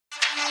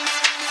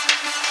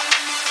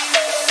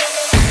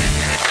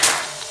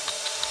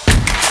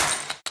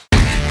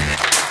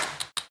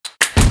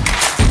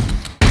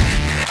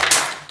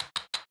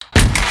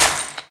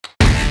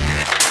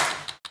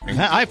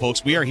Hi,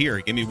 folks. We are here.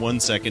 Give me 1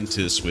 second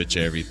to switch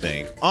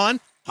everything on.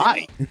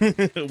 Hi.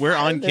 We're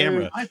on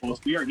camera. Hi, folks.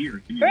 We are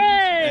here.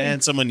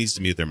 And someone needs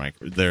to mute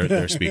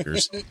their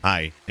speakers.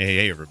 Hi.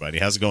 Hey, everybody.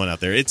 How's it going out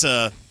there? It's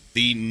the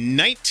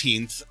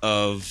 19th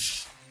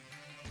of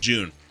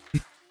June,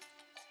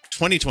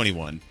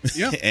 2021.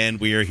 Yeah. And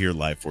we are here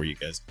live for you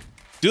guys.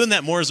 Doing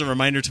that more as a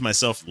reminder to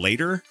myself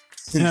later.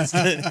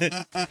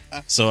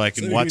 So I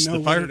can watch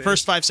the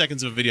first 5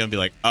 seconds of a video and be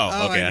like,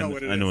 okay,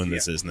 I know when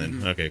this is. And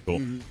then, okay,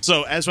 cool.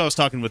 So as I was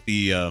talking with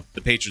the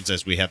patrons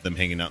as we have them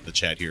hanging out in the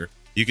chat here,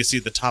 you can see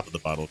the top of the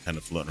bottle kind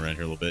of floating around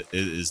here a little bit.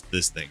 It is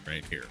this thing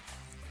right here.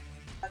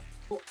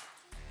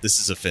 This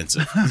is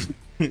offensive.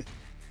 It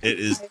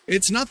is.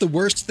 It's not the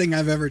worst thing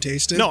I've ever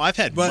tasted. No, I've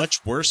had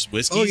much worse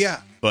whiskey. Oh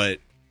yeah, but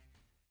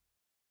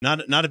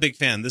not a big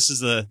fan. This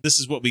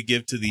is what we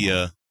give to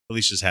the.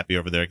 Alicia's happy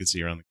over there. I can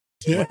see her on the.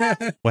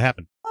 What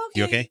happened? Okay.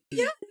 You okay?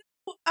 Yeah.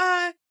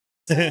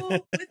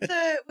 So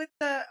with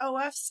the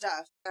OF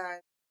stuff.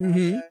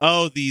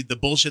 Oh, the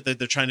bullshit that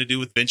they're trying to do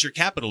with venture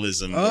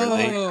capitalism. Oh.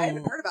 I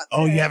haven't heard about that.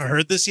 Oh, you haven't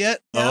heard this yet?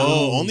 No.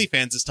 Oh,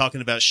 OnlyFans is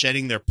talking about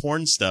shedding their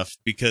porn stuff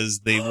because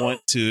they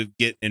want to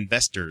get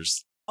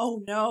investors.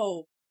 Oh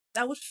no,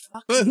 that would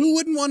fuck. but me. who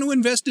wouldn't want to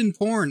invest in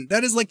porn?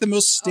 That is like the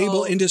most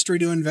stable industry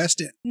to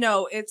invest in.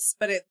 No,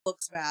 but it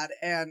looks bad,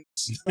 and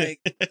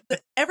like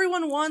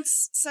everyone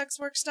wants sex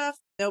work stuff.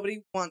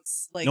 Nobody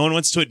wants No one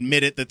wants to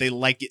admit it that they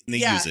like it and they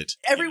use it.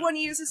 Everyone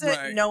uses it.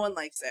 Right. No one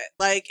likes it.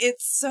 Like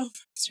it's so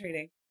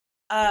frustrating.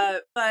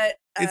 But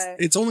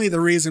It's only the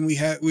reason we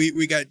got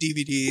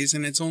DVDs,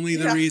 and it's only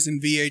the reason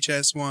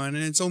VHS won,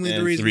 and it's only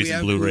the reason we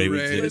have Blu-ray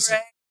Blu-rays. exists.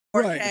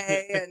 Blu-ray,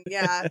 4K,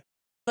 and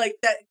like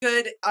that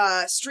good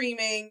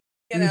streaming.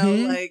 You know,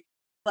 like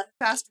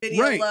fast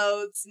video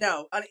loads.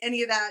 No, on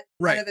any of that.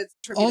 Right. None of it's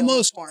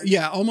attributable to porn.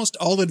 Almost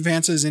all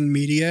advances in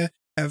media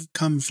have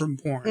come from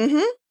porn.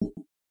 Mm-hmm.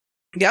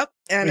 Yep,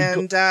 and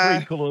it's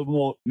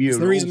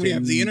the reason we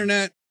have the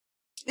internet.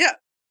 Yeah,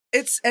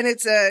 it's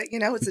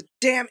a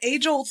damn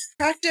age old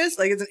practice.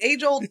 Like it's an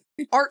age old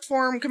art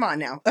form. Come on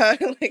now,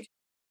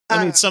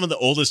 I mean, some of the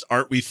oldest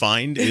art we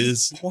find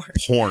is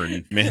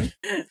porn, man.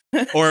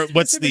 Or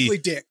what's Typically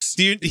dicks?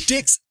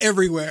 Dicks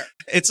everywhere.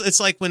 It's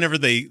like whenever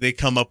they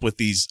come up with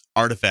these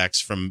artifacts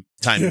from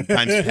times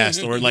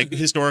past, or like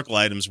historical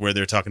items where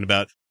they're talking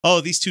about, oh,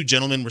 these two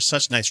gentlemen were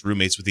such nice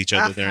roommates with each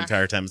other their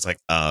entire time. It's like,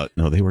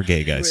 no, they were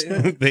gay guys.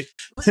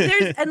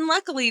 And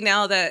luckily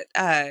now that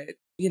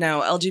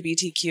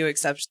LGBTQ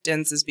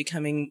acceptance is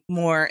becoming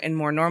more and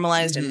more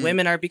normalized, and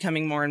women are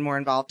becoming more and more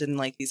involved in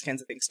like these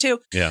kinds of things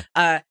too. Yeah.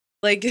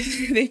 Like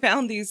they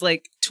found these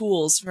like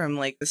tools from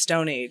like the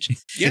Stone Age.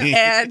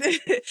 Yeah.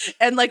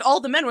 And like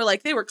all the men were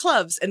like, they were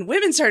clubs, and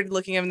women started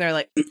looking at them and they're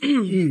like,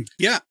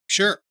 yeah,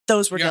 sure.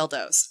 Those were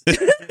dildos.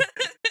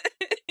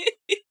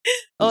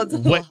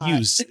 What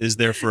use is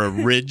there for a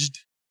ridged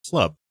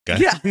club, guys?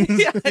 Yeah.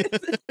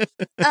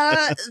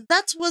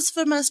 That was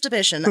for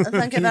masturbation.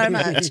 Thank you very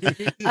much.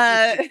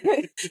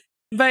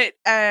 But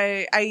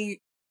I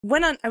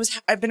went on.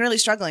 I've been really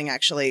struggling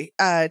actually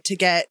to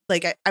get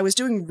I was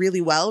doing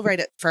really well right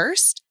at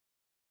first,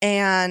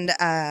 and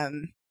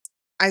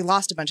I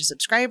lost a bunch of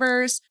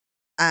subscribers.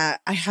 I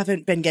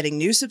haven't been getting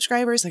new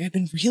subscribers. Like I've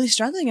been really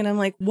struggling, and I'm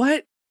like,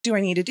 what do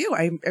I need to do?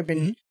 I've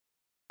been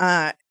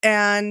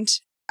and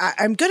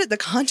I'm good at the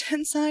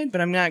content side,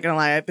 but I'm not gonna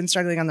lie, I've been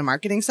struggling on the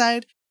marketing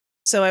side.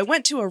 So I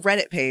went to a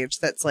Reddit page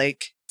that's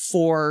like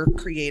for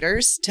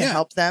creators to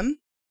help them,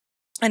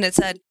 and it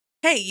said,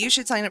 hey, you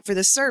should sign up for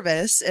this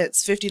service.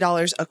 It's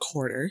 $50 a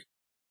quarter.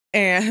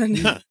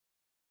 And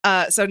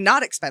so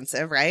not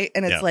expensive, right?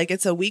 And it's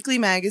it's a weekly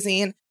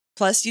magazine.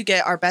 Plus you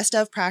get our best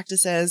of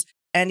practices,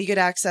 and you get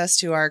access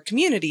to our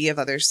community of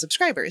other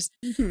subscribers.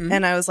 Mm-hmm.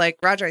 And I was like,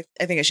 Roger,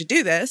 I think I should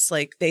do this.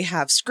 Like they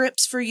have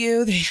scripts for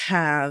you. They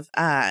have,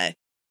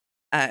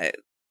 they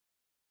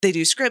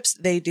do scripts.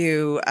 They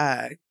do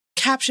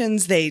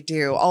captions. They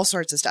do all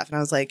sorts of stuff. And I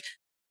was like,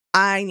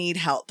 I need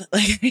help.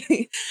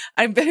 Like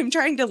I'm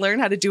trying to learn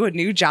how to do a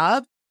new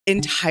job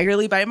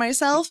entirely by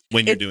myself.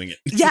 When you're doing it.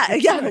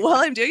 Yeah.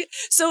 While I'm doing it.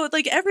 So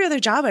like every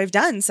other job I've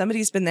done,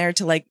 somebody's been there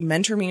to like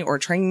mentor me or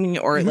train me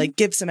or like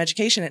give some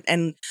education.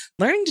 And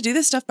learning to do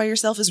this stuff by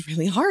yourself is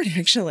really hard,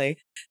 actually.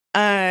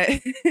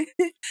 Yep.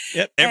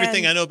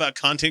 Everything I know about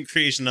content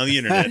creation on the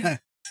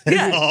internet.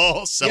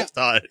 All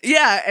self-taught.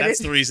 Yeah. That's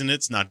the reason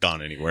it's not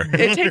gone anywhere.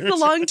 It takes a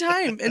long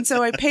time. And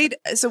so we paid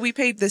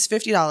this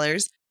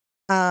 $50.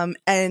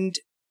 And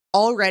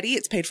already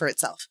it's paid for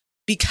itself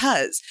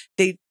because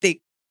they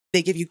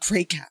give you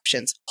great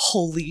captions.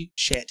 Holy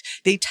shit.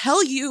 They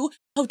tell you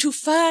how to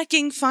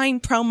fucking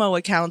find promo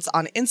accounts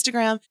on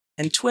Instagram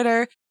and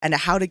Twitter, and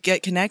how to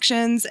get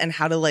connections, and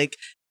how to like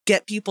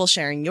get people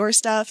sharing your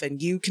stuff,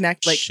 and you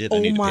connect like, shit, I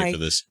need to pay for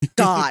this.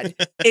 God.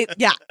 It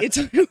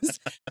was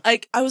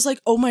like, I was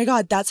like, oh my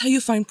God, that's how you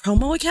find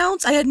promo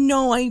accounts? I had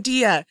no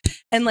idea.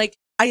 And like,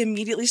 I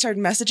immediately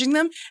started messaging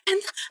them,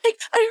 and like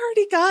I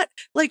already got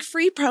like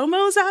free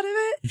promos out of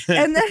it.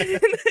 And then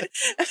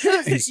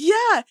Nice.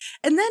 yeah.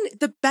 And then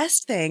the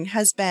best thing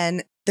has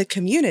been the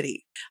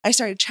community. I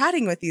started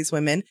chatting with these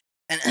women,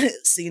 and I've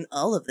seen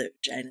all of their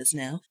vaginas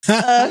now.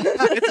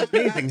 It's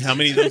amazing how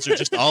many of those are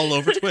just all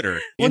over Twitter.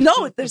 Well,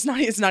 no, there's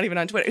not. It's not even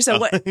on Twitter. So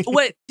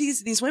what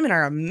these women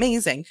are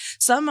amazing.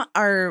 Some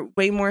are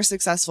way more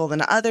successful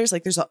than others.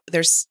 Like there's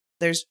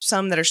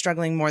some that are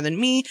struggling more than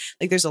me.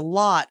 Like there's a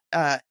lot,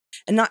 and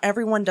not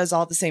everyone does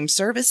all the same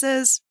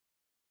services.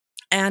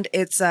 And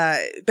it's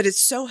but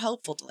it's so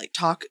helpful to like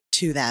talk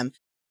to them,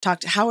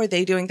 talk to how are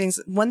they doing things.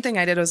 One thing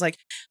I did was like,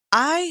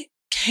 I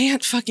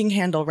can't fucking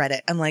handle Reddit.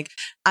 I'm like,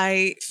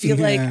 I feel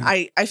like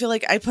I feel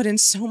like I put in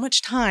so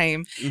much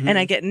time and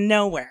I get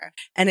nowhere.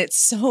 And it's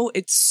so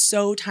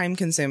time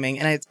consuming.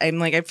 And I'm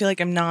like, I feel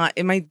like am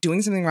I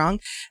doing something wrong?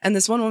 And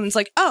this one woman's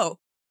like, oh,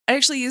 I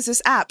actually use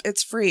this app.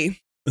 It's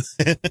free.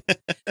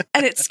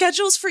 And it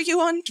schedules for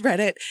you on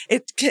Reddit.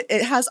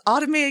 It has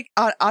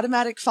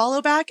automatic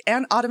follow back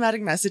and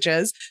automatic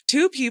messages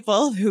to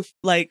people who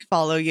like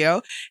follow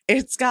you.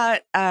 It's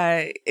got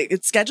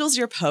it schedules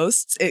your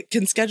posts. It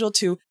can schedule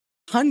to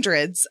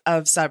hundreds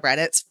of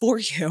subreddits for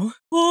you.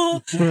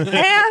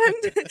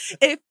 And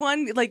if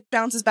one like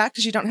bounces back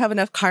because you don't have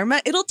enough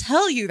karma, it'll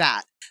tell you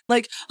that.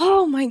 Like,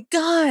 oh my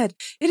God,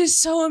 it is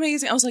so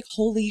amazing. I was like,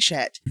 holy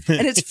shit.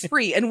 And it's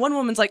free. And one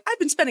woman's like, I've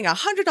been spending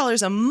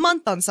 $100 a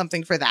month on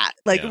something for that.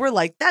 Like, we're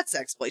like, that's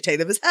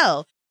exploitative as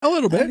hell. A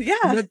little bit.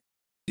 Yeah.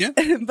 Yeah.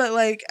 But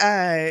like,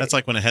 that's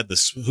like when I had the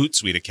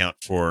Hootsuite account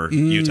for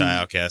Utah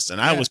Outcast, and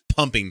I was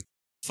pumping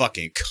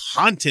fucking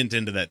content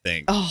into that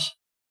thing. Oh.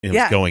 And it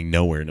was going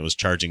nowhere, and it was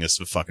charging us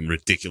a fucking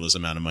ridiculous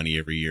amount of money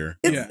every year.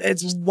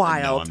 It's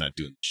wild. No, I'm not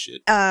doing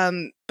shit.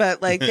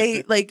 But like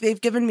they've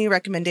given me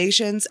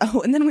recommendations.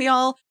 Oh, and then we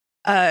all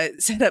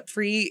set up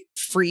free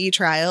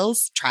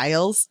trials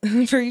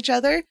for each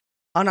other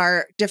on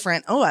our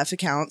different OF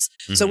accounts.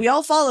 So we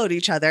all followed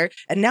each other,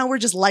 and now we're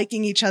just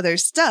liking each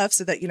other's stuff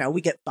so that, you know,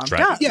 we get bumped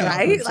up,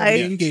 right?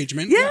 Like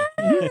engagement. Yeah.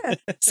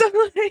 So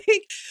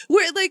like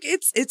we're like,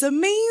 it's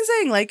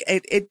amazing. Like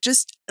it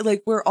just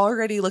like we're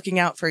already looking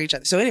out for each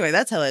other. So anyway,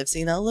 that's how I've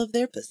seen all of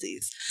their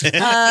pussies.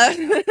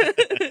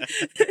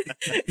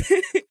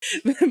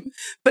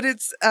 But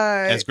it's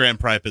as Grand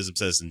Priapism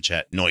says in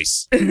chat,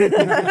 noise.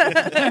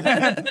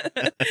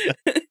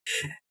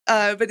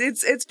 But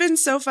it's been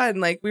so fun.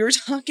 Like we were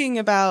talking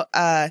about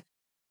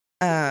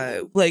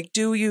like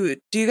do you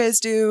guys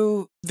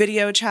do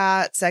video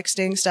chat,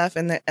 sexting stuff?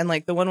 And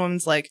like the one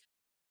woman's like,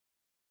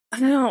 I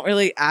don't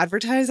really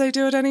advertise I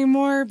do it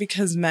anymore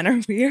because men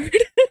are weird.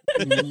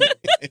 So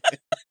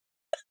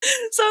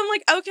I'm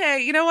like,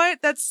 okay, you know what?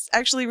 That's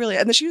actually really,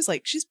 and then she was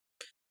like, she's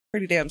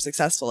pretty damn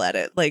successful at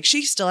it. Like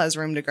she still has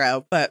room to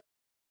grow, but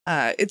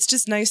it's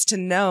just nice to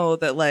know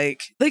that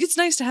like it's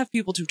nice to have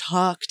people to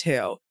talk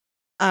to.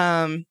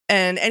 And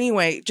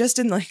anyway, just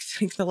in like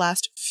the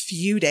last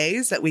few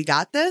days that we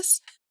got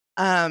this,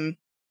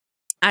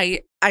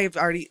 I've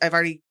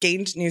already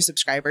gained new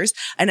subscribers,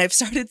 and I've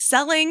started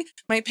selling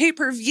my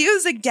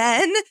pay-per-views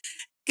again.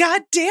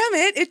 God damn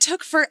it. It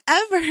took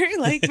forever.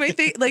 Like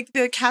like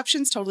the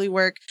captions totally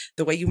work.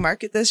 The way you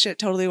market this shit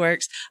totally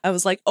works. I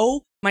was like,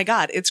 oh my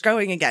God, it's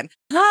growing again.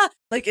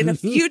 Like in a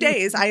few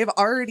days, I have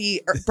already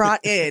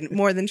brought in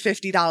more than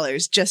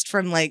 $50 just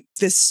from like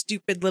this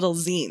stupid little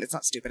zine. It's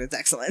not stupid. It's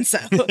excellent. So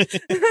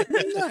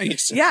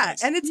Nice. Yeah.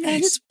 And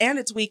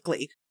it's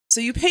weekly.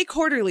 So you pay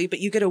quarterly, but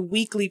you get a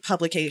weekly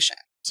publication.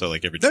 So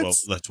like every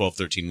 12,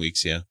 13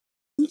 weeks. Yeah.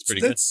 That's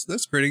pretty good.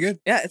 That's pretty good.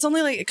 Yeah, it's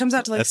only like it comes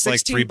out to like that's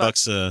 $16. Like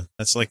 $3.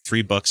 That's like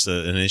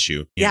 $3 an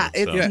issue. Yeah,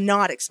 it's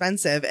not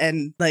expensive,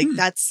 and like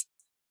that's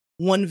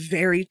one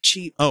very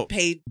cheap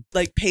paid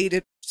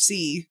to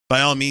see.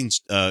 By all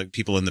means,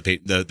 people in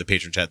the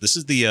patron chat, this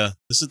is the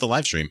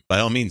live stream. By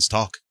all means,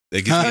 talk.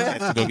 They get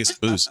to go get some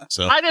booze.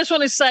 So I just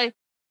want to say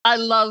I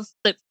love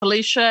that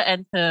Felicia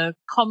and her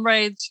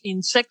comrades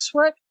in sex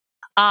work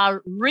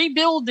are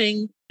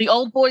rebuilding the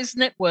Old Boys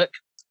Network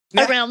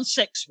around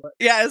sex work.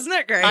 Yeah, isn't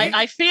that great?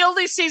 I feel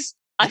this is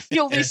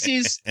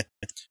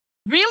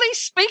really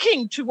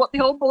speaking to what the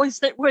Old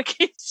Boys Network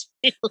is.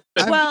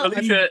 Well,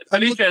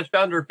 Felicia has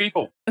found her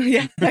people.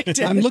 Yeah, I did.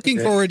 I'm looking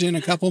forward in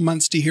a couple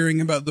months to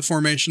hearing about the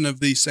formation of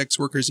the Sex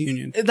Workers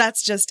Union.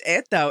 That's just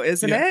it, though,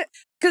 isn't it?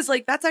 Because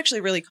like that's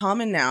actually really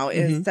common now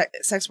is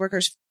sex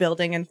workers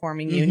building and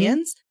forming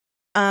unions.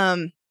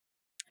 In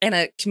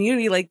a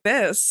community like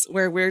this,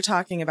 where we're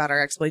talking about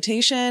our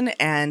exploitation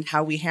and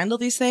how we handle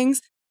these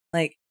things,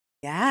 like.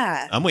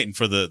 Yeah. I'm waiting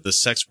for the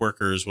sex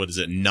workers. What is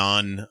it?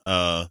 What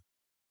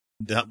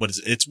is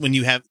it? It's when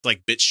you have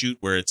like BitChute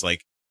where it's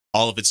like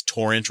all of it's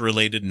torrent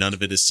related. None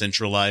of it is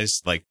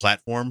centralized, like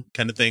platform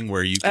kind of thing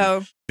where you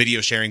can video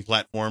sharing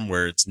platform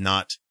where it's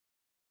not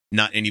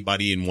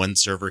anybody in one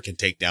server can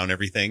take down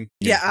everything.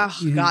 Yeah. Oh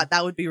God,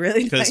 that would be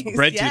really nice.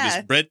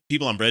 Because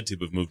people on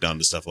BreadTube have moved on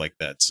to stuff like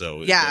that.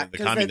 So the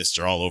communists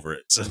are all over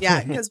it. So.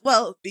 Yeah.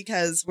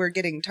 Because we're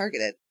getting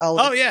targeted.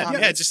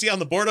 Did you see on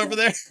the board over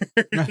there?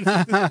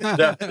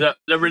 the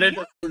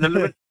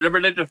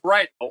religious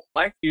right don't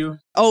like you.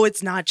 Oh,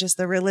 it's not just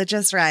the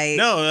religious right.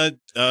 No,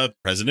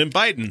 President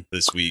Biden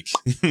this week.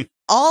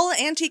 All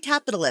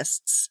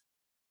anti-capitalists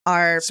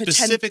are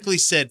specifically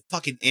said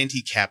fucking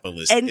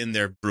anti-capitalist in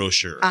their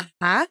brochure.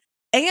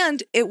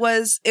 And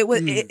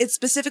it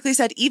specifically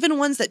said even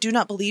ones that do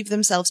not believe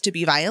themselves to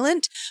be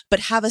violent,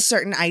 but have a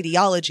certain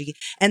ideology.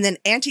 And then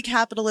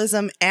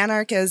anti-capitalism,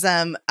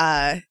 anarchism,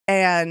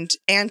 and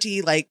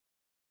anti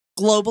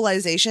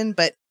globalization,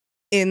 but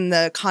in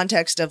the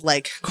context of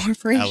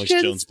corporations. Alex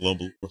Jones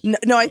global.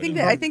 No, I think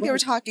they were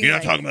talking. You're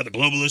not talking about the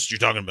globalists. You're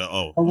talking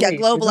about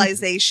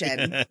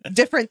globalization,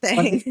 different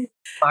thing.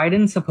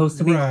 Biden's supposed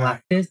to be a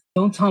leftist.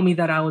 Don't tell me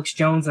that Alex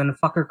Jones and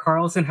fucker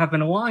Carlson have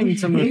been lying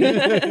to me.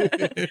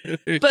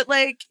 But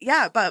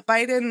but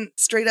Biden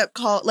straight up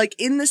called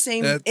in the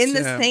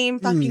same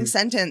fucking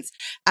sentence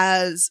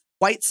as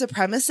white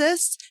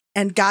supremacists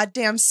and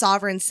goddamn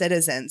sovereign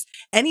citizens.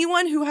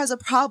 Anyone who has a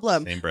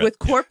problem with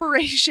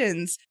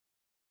corporations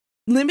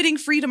limiting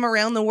freedom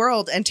around the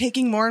world and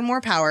taking more and more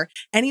power,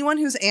 anyone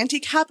who's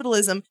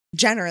anti-capitalism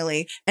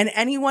generally, and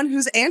anyone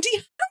who's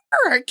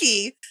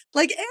anti-hierarchy,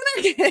 like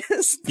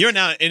anarchists. You're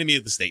now an enemy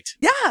of the state.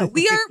 Yeah,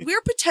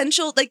 we're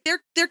potential,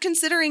 they're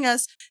considering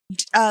us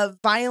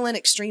violent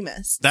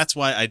extremists. That's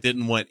why I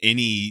didn't want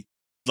any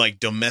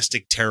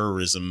domestic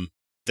terrorism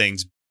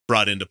things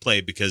brought into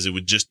play, because it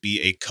would just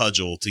be a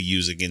cudgel to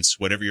use against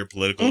whatever your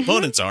political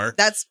opponents are.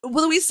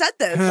 We said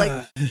this.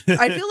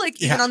 I feel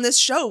like even on this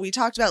show we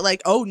talked about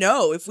oh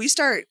no, if we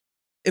start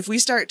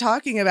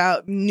talking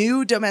about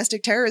new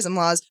domestic terrorism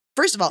laws,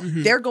 first of all,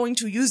 they're going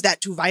to use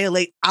that to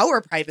violate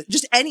our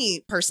just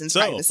any person's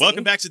privacy.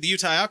 Welcome back to the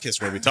Utah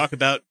Outcast, where we talk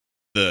about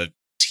the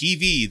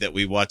TV that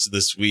we watched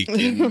this week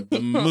and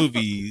the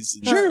movies.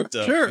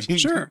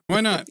 Sure.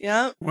 Why not?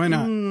 Yeah. Why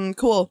not?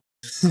 Cool.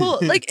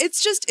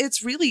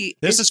 It's really.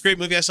 There's this great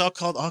movie I saw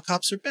called All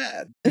Cops Are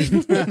Bad.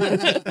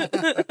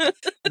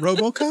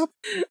 RoboCop?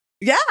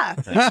 Yeah.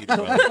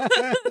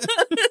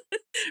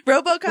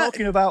 RoboCop.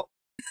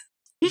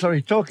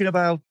 Talking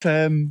about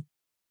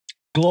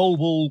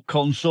global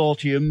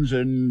consortiums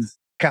and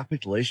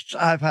capitalists,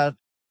 I've had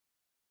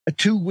a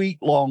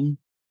 2-week-long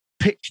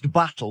pitched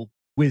battle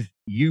with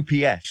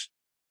UPS.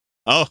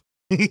 Oh.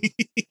 You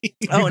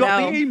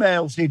got the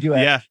emails, did you?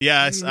 Ed?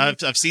 Yeah.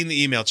 I've seen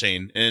the email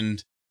chain,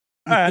 and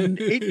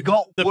it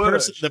got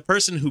worse. The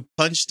person who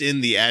punched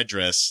in the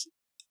address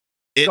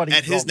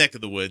at his neck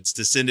of the woods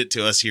to send it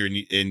to us here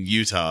in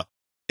Utah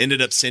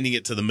ended up sending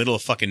it to the middle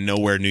of fucking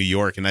nowhere, New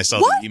York, and I saw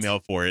the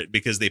email for it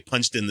because they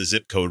punched in the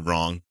zip code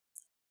wrong.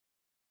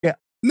 Yeah.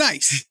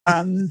 Nice.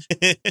 And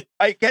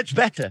it gets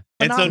better.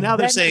 And so now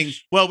they're saying,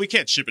 well, we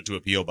can't ship it to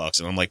a P.O. box.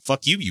 And I'm like,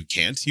 fuck you, you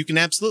can't. You can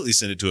absolutely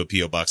send it to a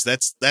P.O. box.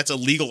 That's a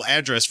legal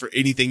address for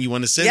anything you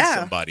want to send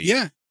somebody.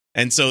 Yeah.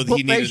 And so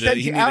he needed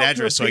an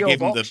address, so I gave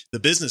him the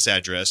business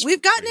address.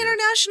 We've gotten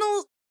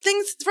international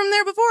things from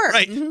there before.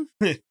 Right.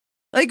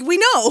 Mm-hmm. We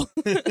know.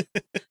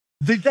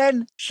 They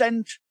then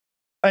sent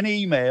an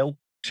email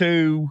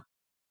to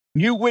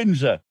New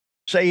Windsor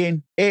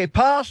saying, a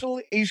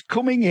parcel is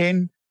coming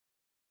in,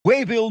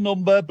 waybill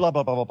number, blah,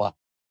 blah, blah, blah, blah.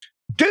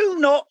 Do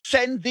not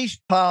send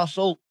this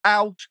parcel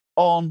out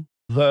on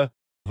the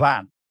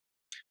van.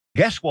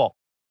 Guess what?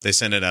 They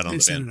sent it out on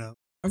the van.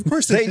 Of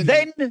course they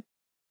then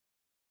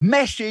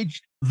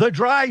messaged the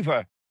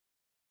driver.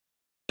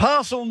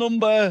 Parcel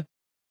number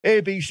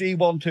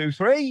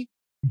ABC123.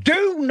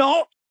 Do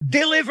not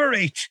deliver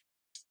it.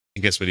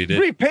 And guess what he did?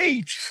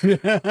 Repeat.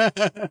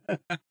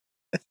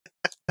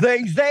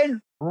 They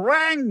then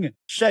rang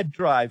said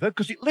driver,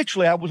 because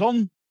I was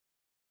on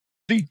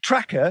the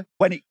tracker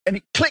when it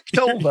clicked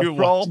over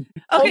from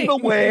on the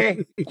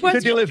way to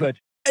delivered.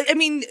 I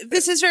mean,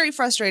 this is very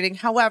frustrating.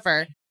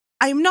 However,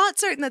 I'm not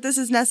certain that this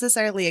is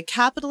necessarily a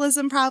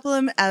capitalism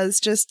problem, as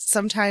just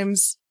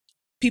sometimes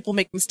people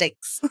make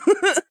mistakes.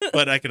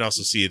 But I could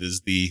also see it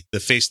as the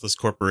faceless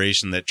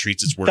corporation that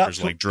treats its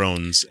workers like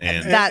drones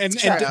and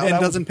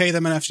doesn't pay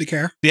them enough to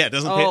care. Yeah, it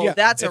doesn't pay. Yeah.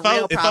 That's a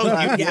real problem.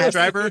 If I was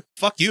driver,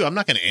 fuck you. I'm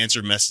not going to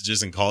answer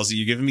messages and calls that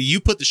you're giving me. You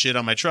put the shit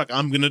on my truck.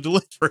 I'm going to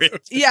deliver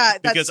it. Yeah,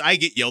 because I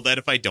get yelled at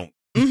if I don't.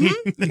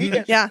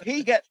 Mm-hmm.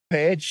 He gets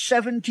paid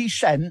 70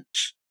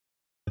 cents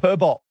per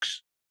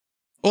box.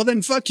 Well,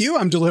 then fuck you.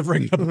 I'm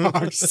delivering the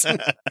box.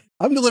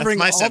 I'm delivering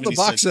all the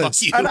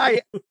boxes. And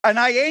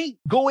I ain't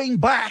going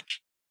back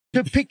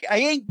to pick. I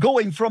ain't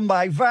going from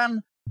my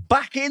van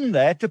back in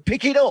there to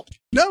pick it up.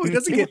 No, he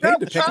doesn't get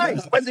paid to pick it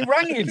up. When they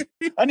rang him,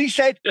 and he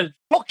said,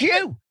 "Fuck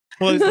you."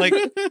 Well, it's like,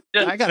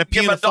 I got to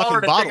pee in a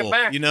fucking bottle,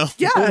 you know?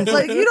 Yeah, it's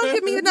like, you don't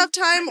give me enough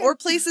time or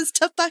places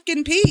to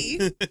fucking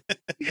pee.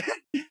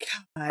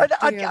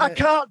 I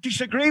can't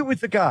disagree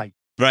with the guy.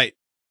 Right.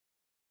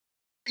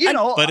 You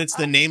know, but it's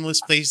the nameless,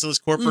 faceless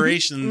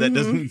corporation that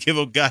doesn't give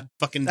a god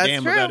fucking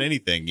damn about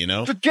anything, you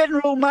know? The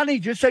general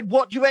manager said,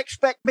 "What do you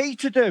expect me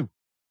to do?"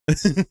 I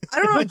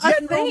don't know. The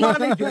general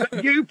manager at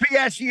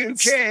UPS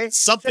UK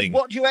something. Said,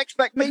 "What do you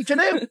expect me to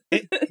do?"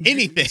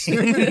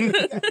 Anything.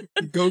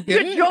 Go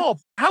get it. Job.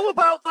 How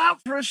about that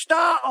for a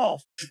start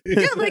off?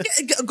 Yeah,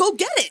 go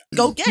get it.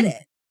 Go get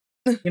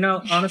it. You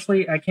know,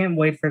 honestly, I can't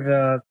wait for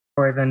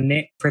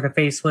the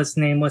faceless,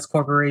 nameless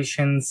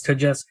corporations to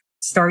just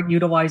start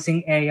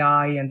utilizing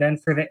AI, and then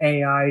for the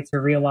AI to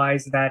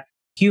realize that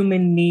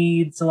human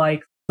needs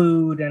like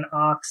food and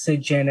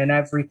oxygen and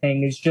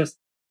everything is just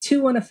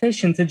too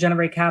inefficient to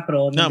generate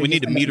capital. No, we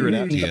need to meter it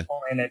out to you.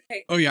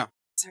 Oh yeah.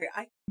 Sorry,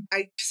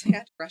 I just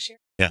had to brush here.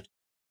 Yeah.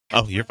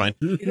 Oh, you're fine.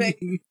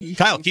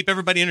 Kyle, keep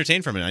everybody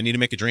entertained for a minute. I need to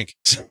make a drink.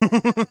 Kyle,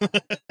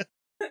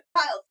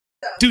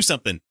 do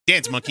something.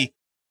 Dance, monkey.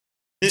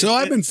 So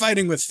I've been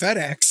fighting with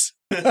FedEx.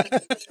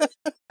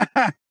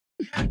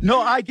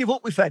 No, I give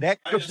up with FedEx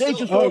because they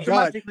just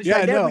automatically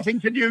send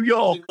everything to New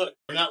York. Look,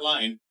 we're not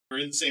lying. We're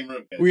in the same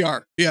room. Guys. We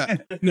are. Yeah.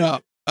 No,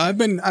 I've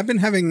been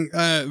having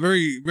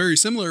very, very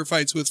similar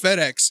fights with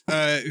FedEx,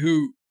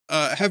 who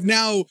have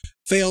now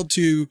failed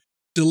to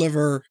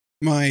deliver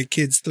my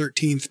kid's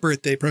 13th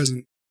birthday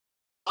present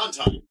on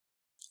time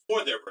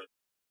for their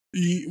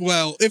birthday.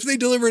 Well, if they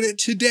delivered it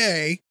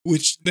today,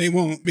 which they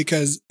won't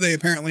because they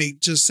apparently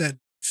just said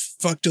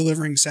fuck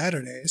delivering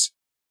Saturdays.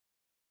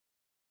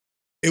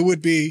 It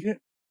would be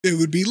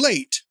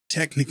late,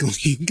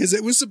 technically, because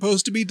it was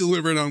supposed to be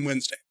delivered on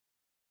Wednesday.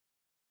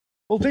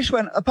 Well,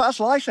 a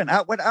parcel I sent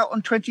out went out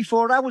on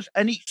 24 hours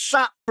and it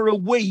sat for a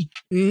week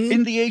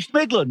in the East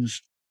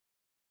Midlands.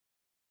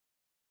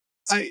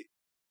 It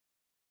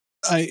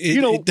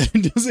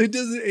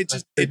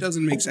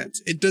doesn't make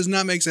sense. It does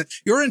not make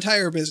sense. Your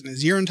entire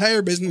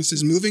business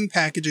is moving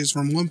packages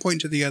from one point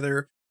to the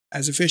other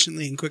as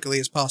efficiently and quickly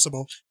as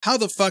possible. How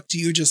the fuck do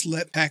you just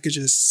let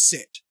packages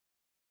sit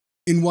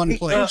in one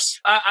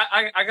place?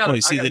 I got. Well,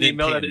 you see, they didn't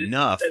pay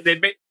enough for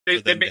them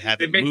to have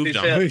it moved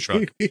on the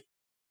truck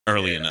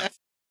early enough.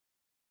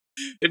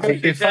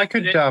 If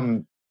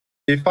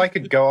I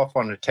could go off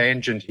on a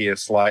tangent here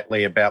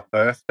slightly about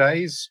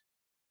birthdays,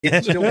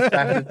 it's still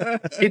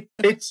Saturday.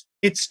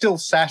 It's still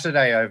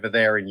Saturday over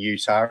there in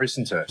Utah,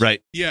 isn't it?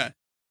 Right. Yeah.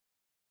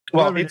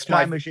 Well, it's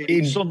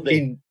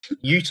in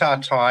Utah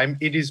time.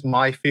 It is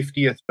my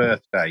 50th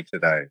birthday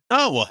today.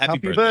 Oh well, happy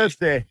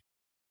birthday!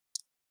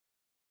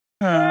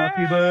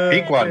 Happy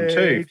birthday! Big one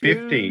too.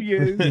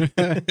 50.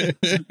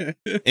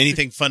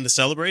 Anything fun to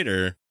celebrate,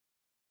 or?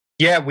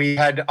 Yeah,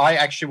 I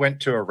actually went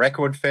to a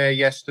record fair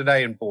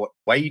yesterday and bought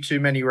way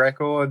too many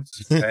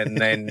records, and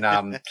then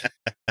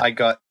I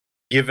got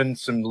given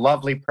some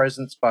lovely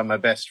presents by my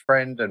best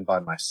friend and by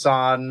my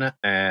son,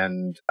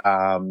 and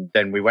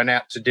then we went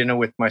out to dinner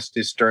with my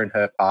sister and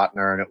her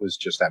partner, and it was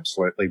just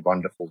absolutely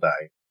wonderful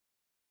day.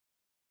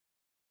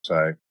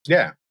 So,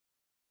 yeah.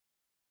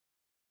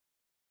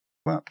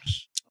 Oh,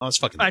 it's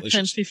fucking delicious. I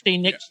turn 50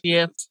 next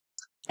year,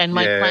 and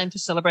my plan to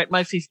celebrate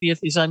my 50th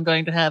is I'm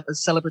going to have a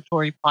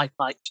celebratory pie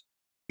fight.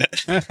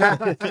 At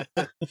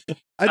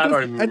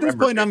this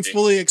point, I'm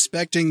fully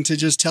expecting to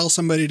just tell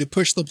somebody to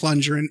push the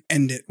plunger and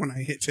end it when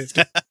I hit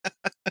 50.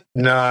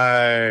 No,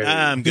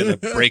 I'm gonna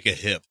break a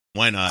hip.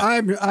 Why not?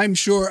 I'm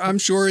sure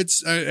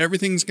it's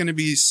everything's gonna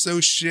be so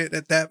shit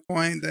at that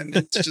point. Then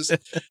it's just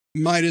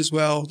might as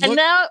well. And look,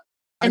 now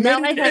I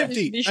have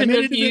 50. this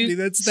vision of you.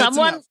 That's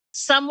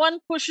someone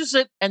pushes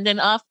it, and then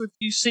afterwards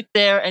you sit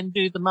there and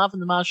do the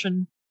Marvin the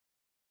Martian.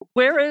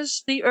 Where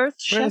is the earth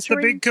shattering? Where's the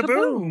big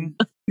kaboom?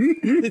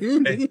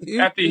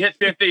 After you hit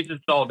 50,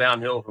 it's all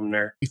downhill from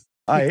there.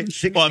 Well,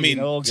 I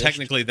mean,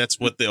 technically, that's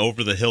what the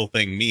over the hill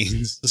thing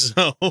means.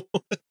 So,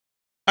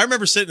 I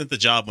remember sitting at the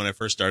job when I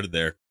first started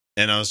there,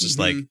 and I was just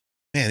like,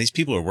 "Man, these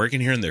people are working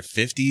here in their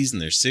 50s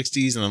and their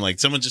 60s," and I'm like,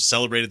 "Someone just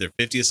celebrated their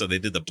 50th, so they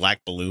did the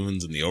black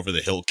balloons and the over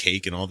the hill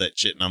cake and all that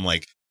shit," and I'm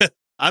like,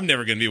 "I'm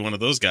never going to be one of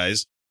those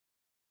guys."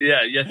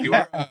 Yeah, yes, you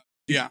are.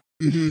 Yeah.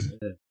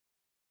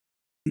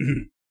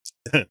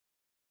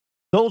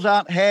 Those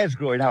aren't hairs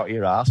growing out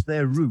your ass;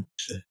 they're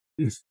roots.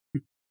 You've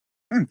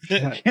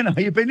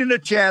been in a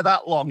chair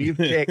that long, you've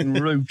taken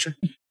root.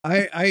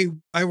 I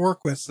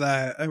work with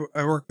I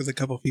work with a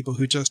couple of people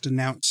who just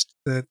announced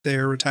that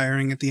they're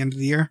retiring at the end of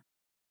the year.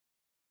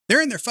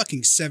 They're in their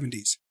fucking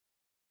 70s.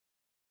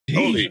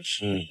 Holy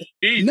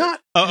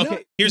not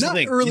okay. Here's the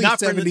thing: early not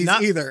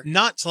 70s either.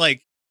 Not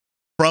like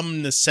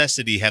from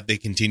necessity have they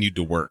continued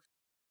to work.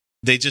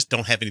 They just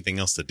don't have anything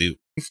else to do.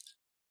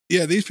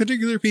 Yeah, these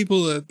particular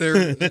people at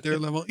their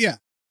level. Yeah,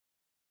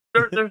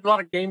 there's a lot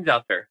of games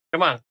out there.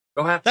 Come on,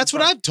 go have. That's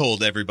what I've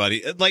told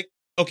everybody. Like,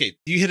 okay,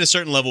 you hit a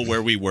certain level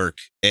where we work,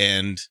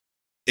 and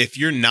if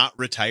you're not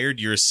retired,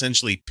 you're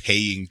essentially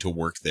paying to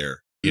work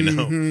there. You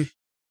know,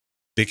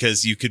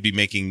 because you could be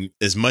making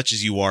as much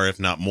as you are, if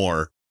not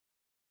more,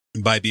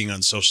 by being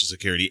on Social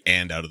Security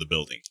and out of the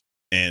building.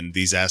 And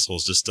these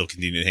assholes just still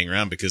continue to hang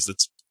around because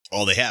that's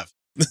all they have.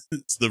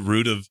 It's the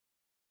root of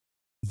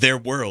their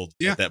world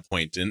at that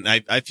point. And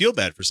I feel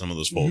bad for some of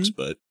those folks,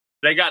 but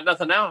they got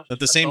nothing else. At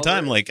the same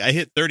time, like I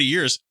hit 30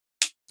 years,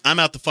 I'm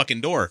out the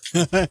fucking door.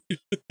 Are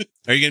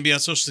you going to be on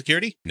Social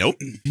Security? Nope.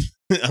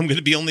 I'm going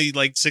to be only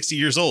like 60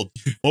 years old.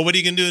 Well, what are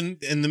you going to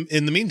do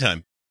in the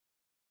meantime?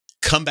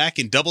 Come back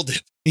and double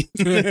dip.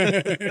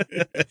 There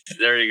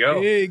you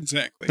go.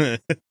 Exactly.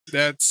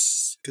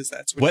 That's because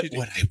that's what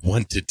I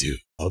want to do.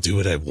 I'll do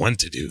what I want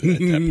to do at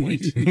that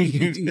point.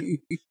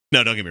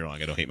 No, don't get me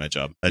wrong. I don't hate my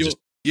job.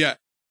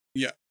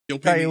 You'll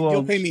pay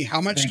me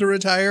how much to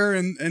retire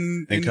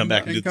and come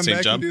back and do the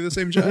same job. And do the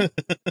same job.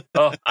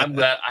 Oh, I'm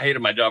glad. I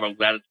hated my job. I'm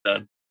glad it's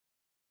done.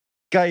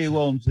 Guy who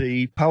owns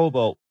the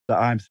powerboat that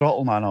I'm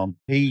throttle man on,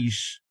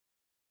 he's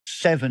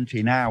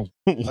 70 now.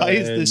 Why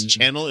is this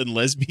channel in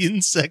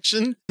lesbian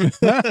section?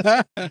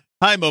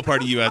 Hi, Mo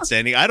Party, you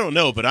outstanding. I don't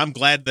know, but I'm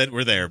glad that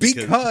we're there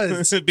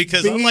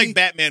because unlike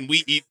Batman,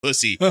 we eat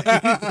pussy.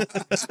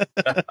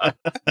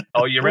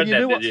 Oh, you read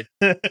that, did you?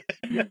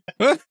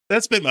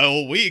 That's been my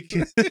whole week.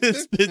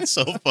 It's been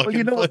so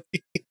fucking funny.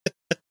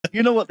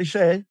 You know what they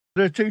say?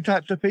 There are two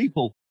types of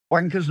people: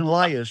 wankers and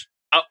liars.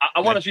 I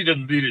want to see the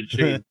deleted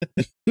scene.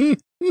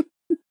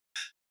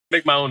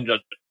 Make my own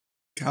judgment.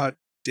 God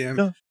damn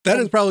it. That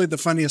is probably the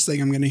funniest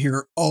thing I'm going to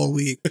hear all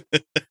week.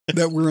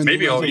 That we're in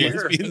maybe the all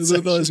year.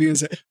 lesbian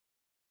section.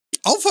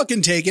 I'll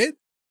fucking take it.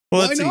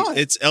 Well, why not?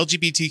 It's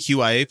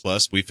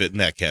LGBTQIA+. We fit in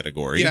that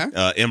category.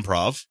 Yeah.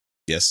 Improv.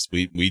 Yes,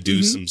 we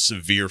do some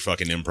severe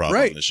fucking improv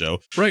on the show.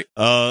 Right.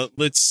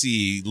 Let's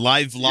see.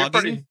 Live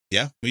vlogging.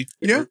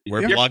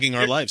 We're vlogging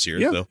our lives here.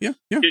 Yeah, so. yeah.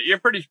 You're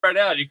pretty spread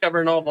out. You're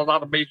covering a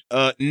lot of bases.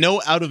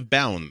 No out of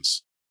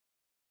bounds.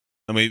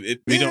 I mean,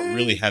 we don't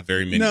really have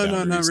very many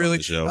boundaries not really. on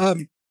the show.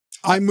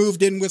 I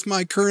moved in with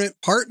my current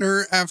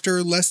partner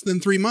after less than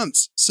 3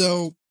 months.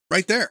 So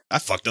right there. I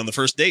fucked on the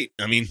first date.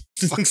 I mean,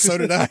 fuck, so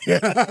did I.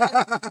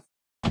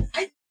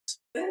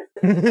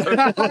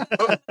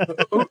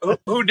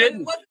 Who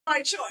didn't? What's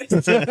my choice?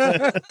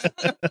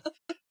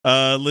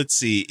 Let's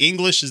see.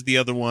 English is the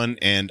other one,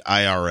 and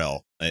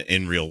IRL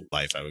in real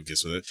life, I would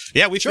guess with it.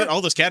 Yeah, we fit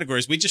all those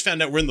categories. We just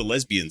found out we're in the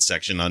lesbian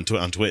section on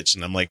Twitch,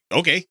 and I'm like,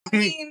 okay. I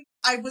mean,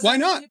 I was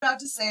about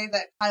to say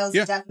that Kyle's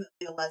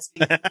definitely a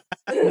lesbian.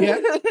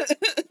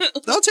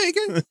 I'll take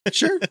it.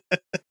 Sure.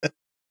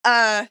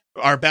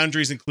 Our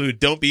boundaries include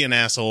don't be an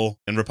asshole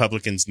and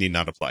Republicans need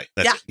not apply.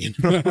 That's it, you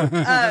know?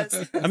 I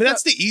mean,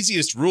 that's the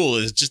easiest rule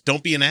is just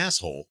don't be an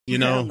asshole, you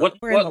know? What's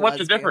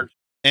the difference?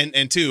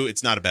 And two,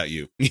 it's not about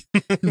you.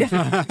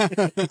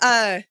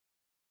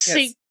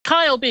 See,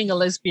 Kyle being a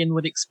lesbian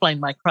would explain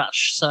my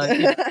crush. So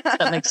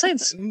that makes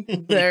sense.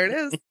 There it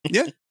is.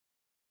 Yeah.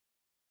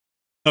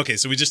 Okay,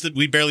 so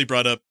we barely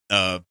brought up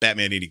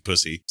Batman eating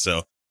pussy.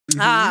 So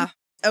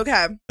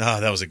okay.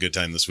 That was a good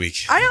time this week.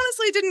 I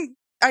honestly didn't.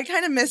 I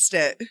kind of missed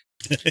it.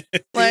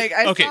 Like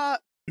I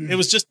thought. It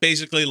was just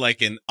basically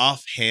like an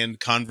offhand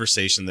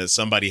conversation that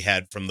somebody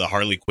had from the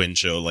Harley Quinn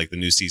show, like the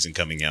new season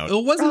coming out.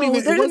 It wasn't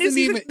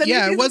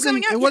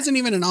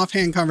even an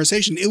offhand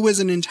conversation. It was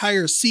an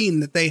entire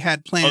scene that they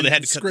had planned. Oh, they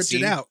had to cut the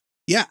scene out.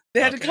 Yeah,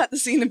 they had to cut the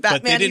scene of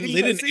Batman. But they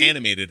didn't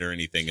animate it or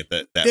anything at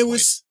that It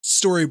was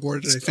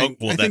storyboarded. I think.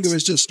 I think it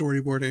was just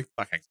storyboarding.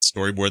 Fuck, I could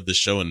storyboard this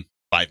show in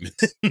 5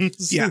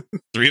 minutes. Yeah,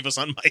 3 of us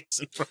on mics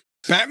in front.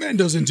 Batman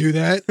doesn't do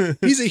that.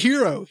 He's a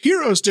hero.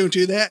 Heroes don't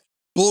do that.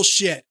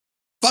 Bullshit.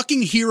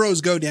 Fucking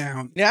heroes go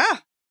down. Yeah.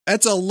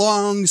 That's a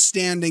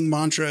long-standing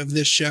mantra of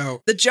this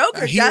show. The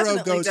Joker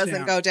definitely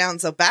doesn't go down,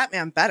 so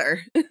Batman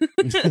better.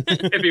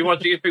 if he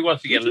wants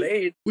to get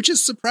laid. Which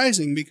is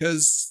surprising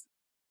because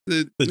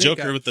the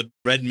Joker with the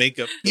red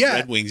makeup, the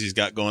red wings he's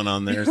got going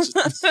on there.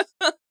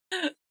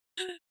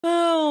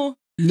 Oh.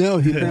 No,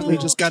 he apparently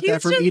just got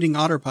that from eating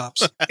Otter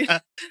Pops.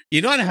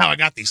 You know how I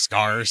got these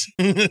scars?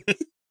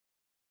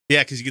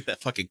 Yeah, because you get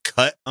that fucking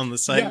cut on the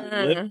side of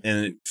your lip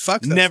and it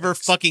never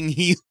fucking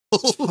heals.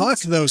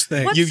 Fuck those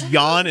things. You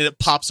yawn and it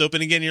pops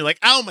open again. And you're like,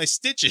 ow, my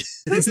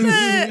stitches. Who's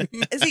I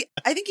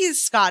think he's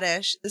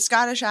Scottish. The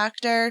Scottish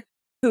actor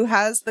who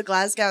has the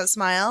Glasgow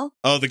smile.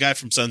 Oh, the guy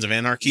from Sons of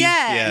Anarchy?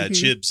 Yeah,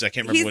 Chibs. I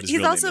can't remember what his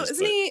real name is.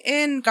 Isn't he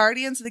in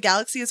Guardians of the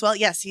Galaxy as well?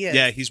 Yes, he is.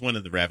 Yeah, he's one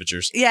of the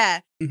Ravagers. Yeah.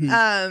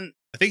 I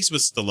think he's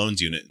with Stallone's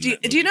unit.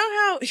 Do you know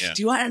how? Yeah.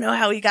 Do you want to know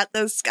how he got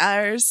those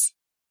scars?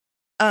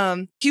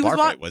 He was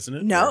fight, wasn't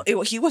it? No,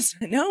 he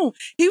wasn't. No,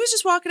 he was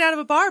just walking out of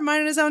a bar,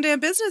 minding his own damn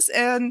business,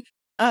 and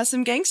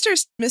some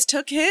gangsters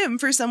mistook him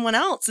for someone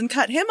else and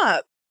cut him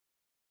up.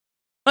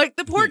 Like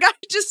the poor guy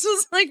just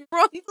was like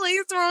wrong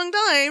place, wrong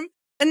time,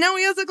 and now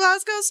he has a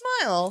Glasgow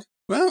smile.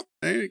 Well,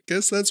 I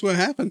guess that's what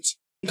happens.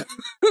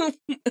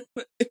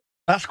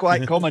 That's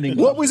quite common.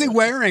 What was he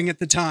wearing at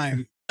the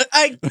time?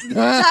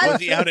 Was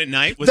he out at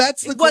night?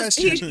 That's the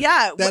question.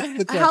 That's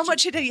the question. How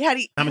much did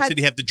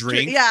he have to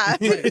drink? Yeah.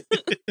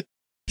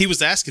 He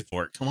was asking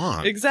for it. Come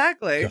on.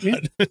 Exactly.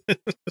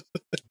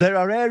 There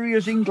are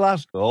areas in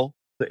Glasgow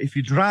that if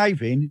you're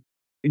driving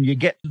and you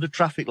get to the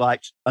traffic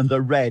lights and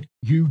they're red,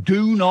 you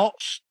do not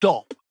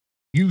stop.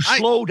 You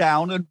slow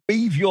down and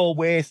beave your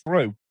way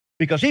through.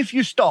 Because if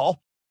you stop,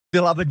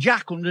 they'll have a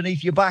jack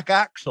underneath your back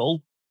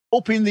axle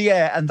up in the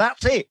air, and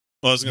that's it.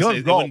 Well, I was going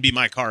to say, it wouldn't be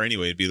my car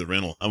anyway. It'd be the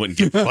rental. I wouldn't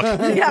give a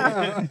fuck.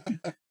 Yeah.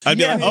 I'd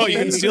be like, oh,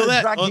 you're going to steal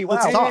that? Oh,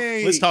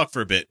 let's talk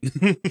for a bit.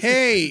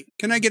 Hey,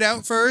 can I get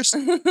out first?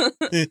 You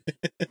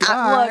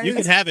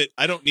can have it.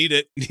 I don't need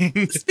it.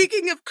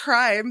 Speaking of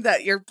crime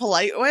that you're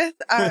polite with,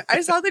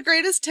 I saw the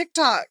greatest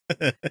TikTok.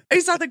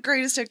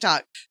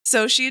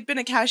 So she had been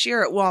a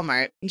cashier at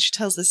Walmart, and she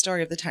tells the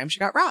story of the time she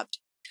got robbed.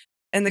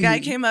 And the guy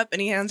came up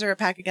and he hands her a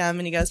pack of gum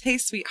and he goes, "Hey,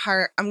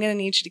 sweetheart, I'm going to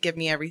need you to give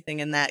me everything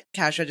in that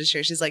cash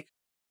register." She's like,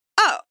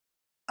 "Oh,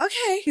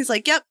 okay." He's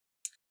like, "Yep.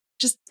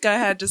 Just go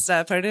ahead. Just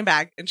put it in a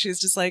bag." And she's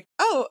just like,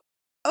 "Oh,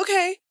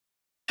 okay.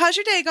 how's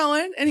your day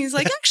going? And he's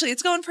like, actually,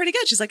 it's going pretty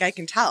good. She's like, I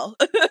can tell.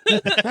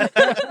 He's like,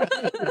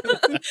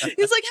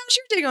 how's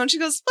your day going? She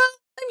goes, well,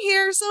 I'm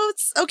here, so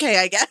it's okay,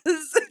 I guess.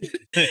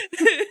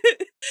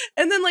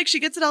 And then like she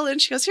gets it all in.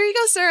 She goes, here you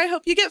go, sir. I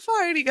hope you get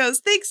far. And he goes,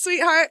 thanks,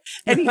 sweetheart.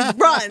 And he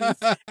runs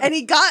and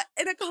he got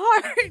in a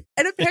car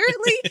and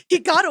apparently he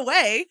got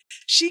away.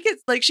 She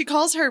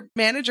calls her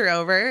manager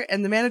over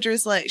and the manager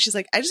is like, she's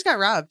like, I just got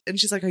robbed. And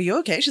she's like, are you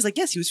okay? She's like,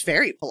 yes, he was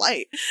very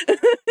polite. And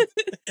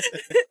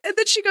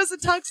then she goes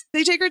and talks.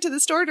 They take her to the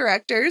store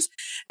directors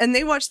and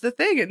they watch the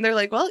thing and they're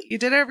like, well, you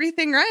did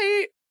everything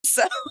right.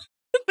 So,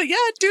 but yeah,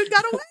 dude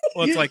got away.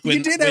 Well, it's like when,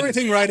 you did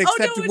everything right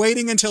except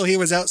waiting until he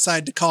was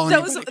outside to call that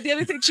anybody. was the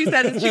other thing she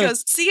said. And she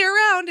goes, see you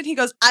around. And he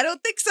goes, I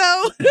don't think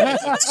so.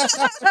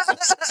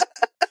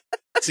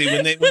 See,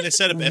 when they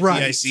set up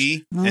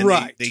FDIC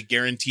and they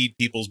guaranteed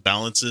people's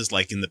balances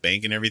like in the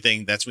bank and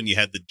everything, that's when you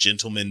had the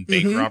gentleman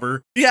bank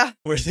robber. Yeah.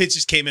 Where they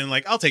just came in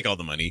like, I'll take all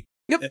the money.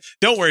 Yep.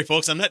 Don't worry,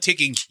 folks. I'm not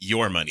taking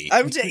your money.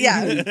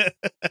 Yeah.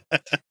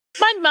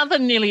 My mother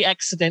nearly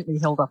accidentally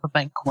held up a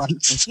bank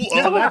once.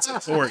 Oh, that's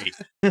a story.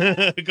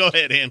 Go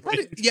ahead, Anne.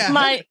 Yeah.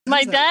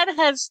 My dad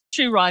has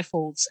 2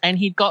 rifles, and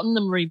he'd gotten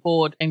them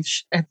rebored and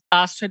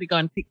asked her to go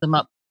and pick them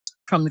up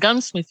from the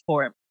gunsmith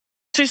for him.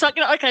 So she's like,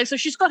 okay, so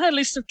she's got her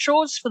list of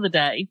chores for the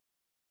day.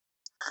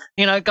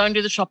 Go and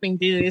do the shopping,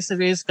 do this,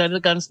 go to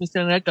the gunsmith,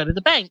 go to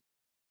the bank.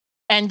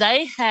 And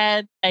they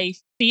had a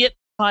Fiat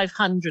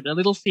 500, a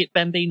little Fiat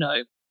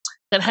Bambino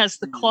that has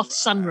the cloth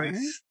sunroof.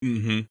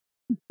 Mm-hmm.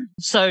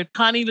 So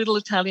tiny little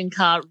Italian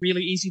car,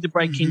 really easy to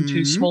break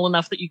into, small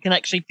enough that you can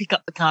actually pick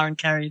up the car and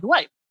carry it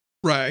away.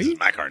 Right. This is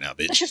my car now,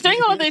 bitch. She's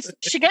doing all this.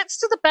 She gets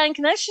to the bank,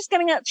 and as she's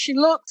getting out, she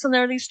looks, and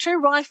there are these 2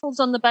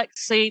 rifles on the back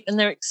seat, and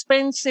they're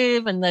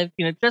expensive, and they've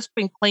just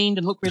been cleaned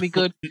and look really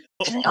good.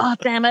 She's like, oh,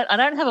 damn it! I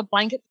don't have a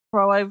blanket to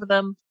throw over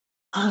them.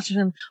 I'll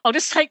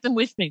just take them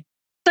with me.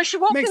 So she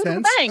walked into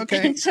the bank,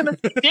 and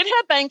did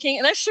her banking,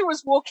 and as she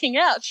was walking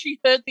out, she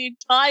heard the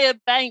entire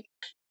bank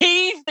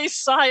heave this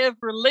sigh of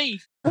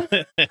relief.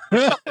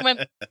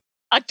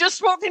 I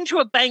just walked into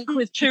a bank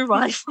with 2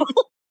 rifles.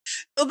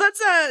 Well, that's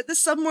the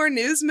Some More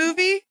News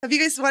movie. Have you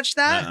guys watched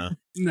that?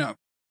 No.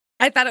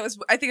 I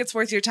think it's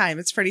worth your time.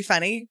 It's pretty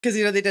funny because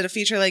they did a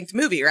feature-length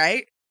movie,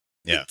 right?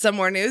 Yeah. Some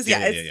More News.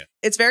 Yeah.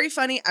 It's very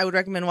funny. I would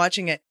recommend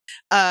watching it.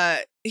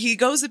 He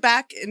goes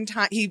back in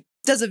time. He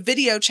does a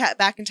video chat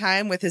back in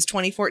time with his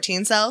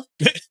 2014 self.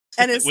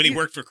 And when he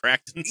worked for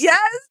Crackton. Yes.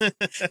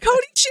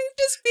 Cody shaved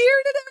his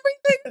beard and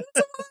everything.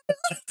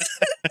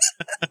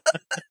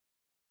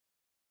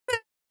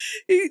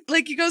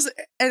 He goes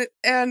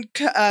and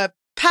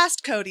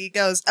past Cody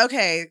goes,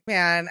 okay,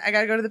 man, I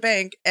gotta go to the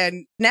bank.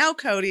 And now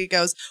Cody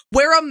goes,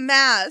 wear a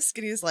mask.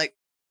 And he's like,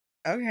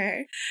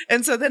 okay.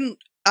 And so then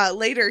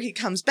later he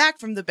comes back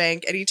from the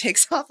bank and he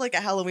takes off like a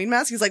Halloween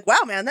mask. He's like,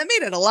 wow, man, that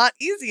made it a lot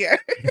easier.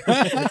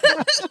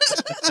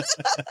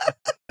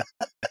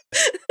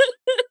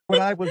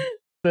 When I was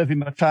serving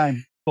my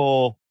time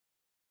for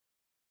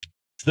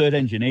 3rd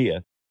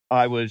Engineer,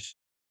 I was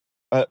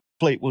at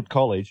Fleetwood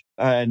College,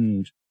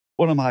 and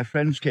one of my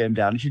friends came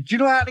down and said, do you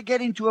know how to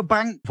get into a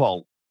bank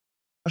vault?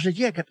 I said,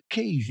 yeah, get the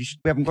keys. He said,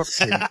 we haven't got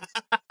the keys.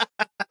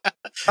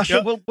 I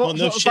said, well, what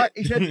sort of bank?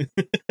 He said,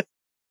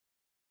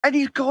 and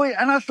he's going,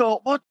 and I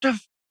thought, what the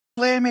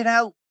flaming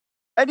hell?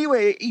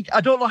 Anyway,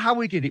 I don't know how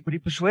he did it, but he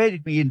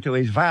persuaded me into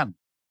his van.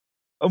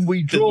 And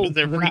we drove to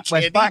the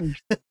NatWest Bank.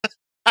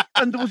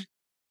 And there's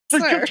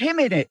just him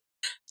in it.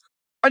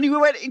 And he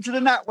went into the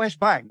NatWest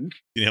Bank. Can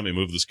you help me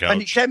move this couch?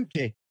 And it's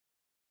empty.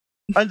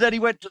 And then he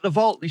went to the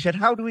vault and he said,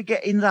 how do we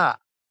get in that?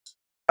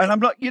 And I'm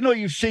like,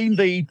 you've seen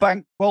the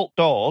bank vault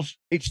doors.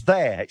 It's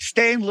there. It's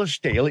stainless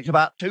steel. It's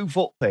about 2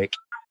 foot thick.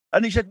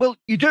 And he said, well,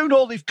 you do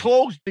know they've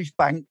closed this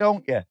bank,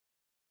 don't you?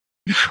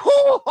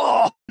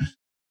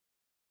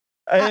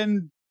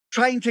 And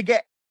trying to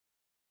get,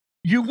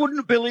 you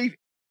wouldn't believe,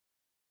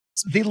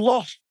 they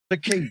lost the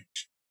keys.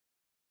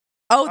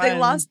 Oh, they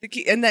lost the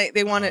key, and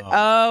they wanted.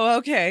 Oh,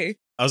 okay.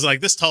 I was like,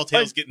 this tall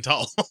tale's getting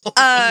tall.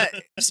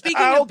 Speaking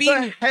How of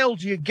being, the hell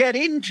do you get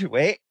into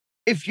it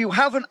if you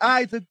haven't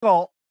either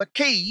got the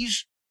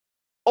keys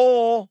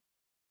or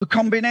the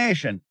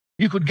combination?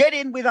 You could get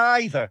in with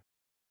either,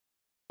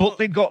 but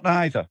they've got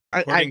neither.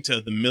 According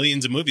to the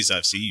millions of movies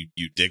I've seen,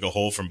 you dig a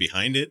hole from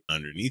behind it,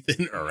 underneath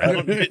it,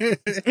 around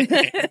it.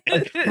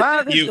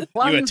 you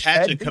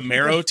attach a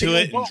Camaro to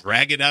it and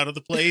drag it out of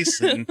the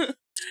place. And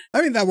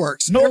I mean, that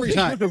works every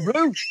time.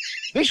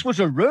 This was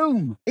a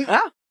room. It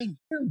was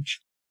huge.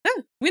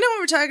 Yeah, we know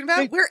what we're talking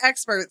about. We're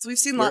experts. We've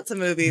seen lots of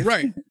movies.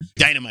 Right.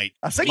 Dynamite.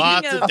 Lots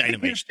of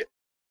dynamite.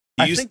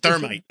 You use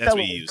thermite. That's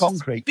what you use.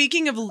 Concrete.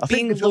 Speaking of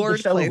being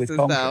lured places,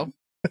 though.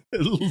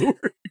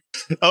 Lord.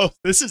 Oh,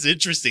 this is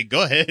interesting.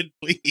 Go ahead,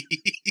 please.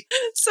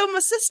 So my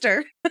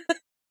sister,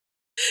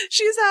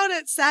 she's out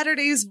at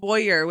Saturday's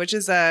Voyeur, which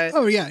is a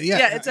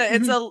it's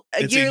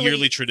a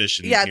yearly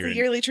tradition. Yeah, it's a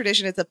yearly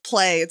tradition. It's a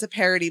play. It's a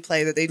parody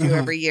play that they do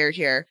every year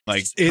here.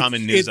 Like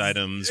common news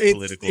items,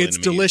 political. It's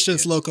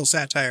delicious local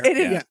satire. It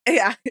is,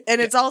 yeah,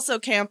 and it's also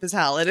camp as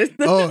hell. It is.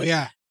 Oh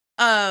yeah.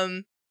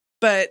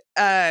 But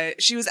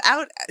she was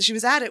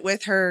at it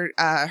with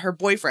her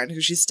boyfriend,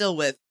 who she's still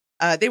with.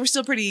 They were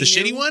still pretty The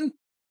shitty one?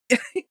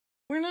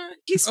 We're not.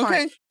 He's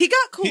fine. Okay. He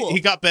got cool.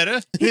 He got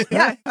better?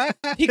 Yeah,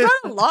 he got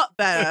a lot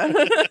better.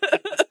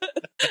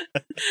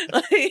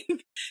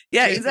 Like,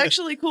 yeah, he's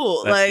actually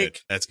cool. That's like,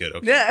 good. That's good.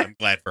 Okay. Yeah. I'm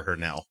glad for her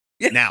now.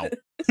 Yeah. Now.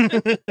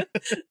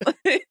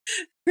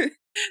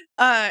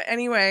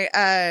 Anyway,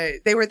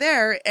 they were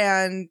there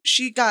and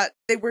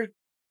they were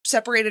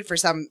separated for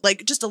some,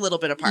 like, just a little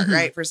bit apart,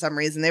 right? For some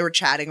reason. They were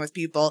chatting with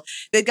people.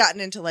 They'd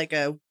gotten into like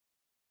a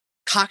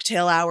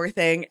cocktail hour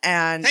thing,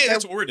 and Hey,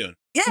 that's what we're doing.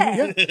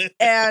 yeah.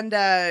 And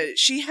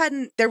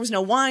there was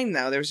no wine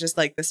though. There was just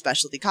like the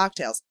specialty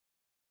cocktails.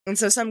 And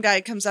so some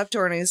guy comes up to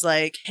her and he's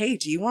like, "Hey,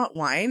 do you want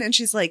wine?" And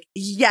she's like,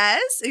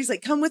 "Yes." And he's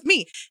like, "Come with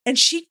me." And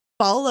she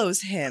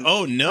follows him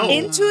Oh, no.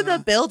 into the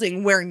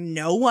building where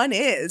no one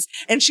is.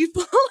 And she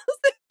follows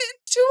him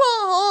into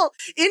a hall,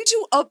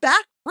 into a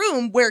back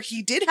room where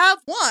he did have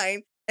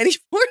wine. And he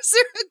pours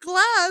her a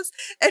glass.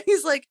 And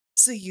he's like,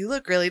 "So you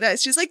look really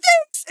nice." She's like,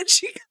 "Thanks." And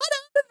she got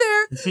out of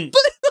there.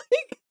 But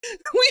like,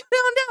 we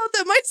found out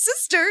that my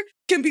sister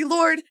can be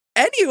lured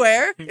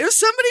anywhere if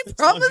somebody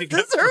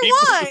promises her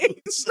wine.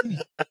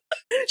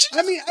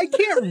 I mean, I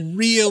can't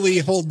really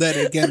hold that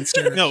against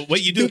her. No,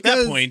 what you do at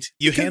that point,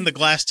 you hand the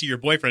glass to your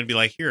boyfriend and be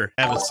like, "Here,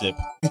 have a sip."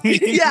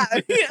 Yeah.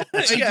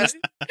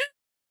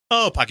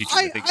 Oh, Pocky.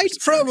 I'd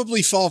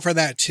probably fall for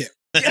that too.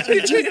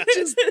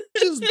 just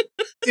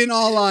in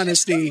all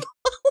honesty.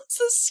 It's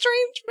a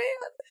strange man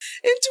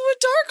into a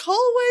dark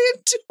hallway,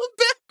 into a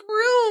back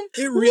room.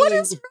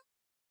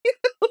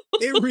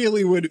 It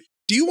really would.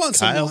 Do you want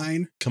some Kyle,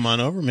 wine? Come on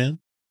over, man.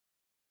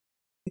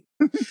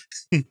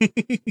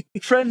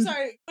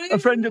 Sorry, A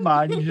friend of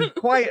mine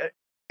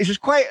is as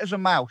quiet as a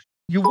mouse.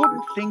 You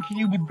wouldn't think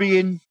he would be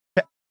into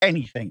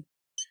anything.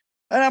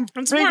 And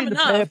It's warm reading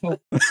the enough. paper.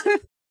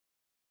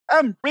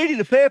 I'm reading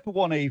the paper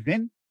one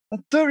evening,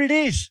 and there it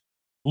is.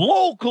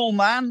 Local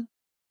man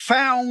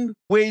found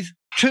with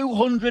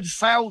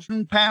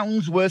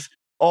 £200,000 worth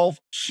of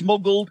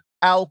smuggled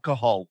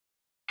alcohol.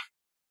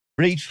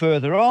 Reads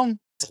further on.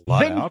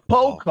 Vince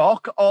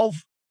Pocock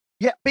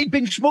he'd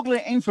been smuggling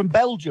it in from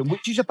Belgium,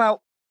 which is about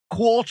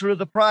quarter of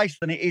the price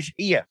than it is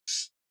here.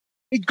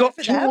 He'd got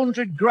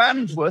 200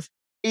 grand's worth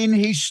in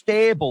his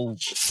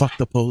stables. Fuck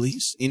the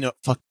police.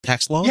 Fuck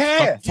tax laws.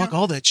 Yeah. Fuck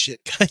all that shit,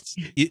 guys.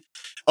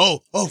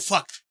 Oh,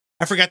 fuck.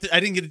 I forgot that I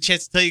didn't get a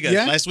chance to tell you guys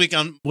last week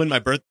when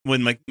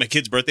my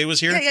kid's birthday was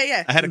here.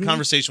 Yeah. I had a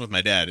conversation with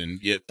my dad, and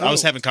I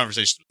was having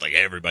conversations with like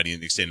everybody in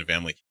the extended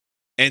family.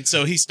 And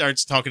so he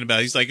starts talking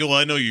about, he's like, "Well,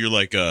 I know you're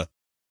like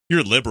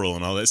you're liberal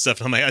and all that stuff."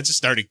 And I'm like, I just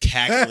started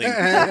cackling with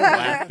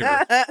laughter.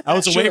 I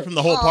was away from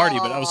the whole party,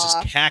 but I was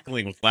just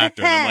cackling with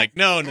laughter. And I'm like,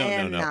 no.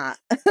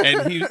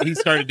 And he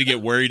started to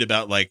get worried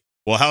about like,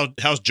 well,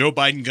 how's Joe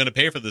Biden going to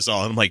pay for this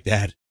all? And I'm like,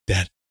 Dad,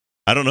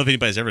 I don't know if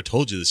anybody's ever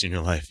told you this in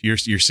your life. You're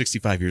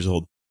 65 years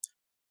old.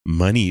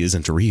 Money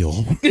isn't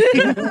real.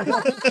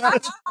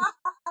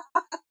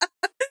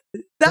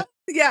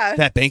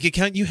 That bank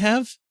account you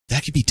have,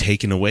 that could be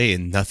taken away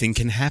and nothing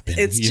can happen.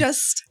 It's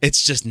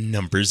just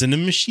numbers in a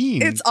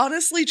machine. It's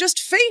honestly just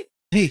faith.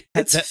 Hey,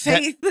 It's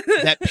faith.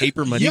 That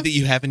paper money that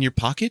you have in your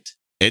pocket,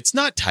 it's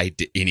not tied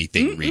to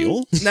anything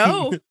real.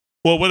 No.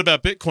 Well, what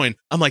about Bitcoin?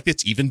 I'm like,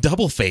 that's even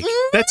double fake.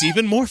 That's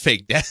even more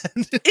fake, Dad.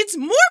 It's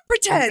more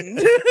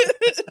pretend.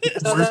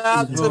 Shout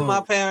out to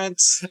my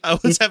parents. I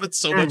was having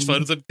so much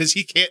fun with him because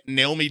he can't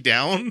nail me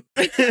down.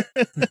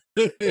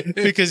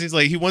 Because he's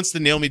like, he wants to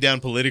nail me down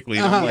politically.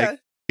 And I'm like,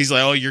 he's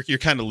like, "Oh, you're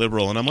kind of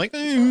liberal," and I'm like,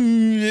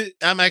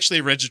 "I'm actually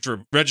a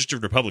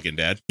registered Republican,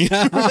 Dad."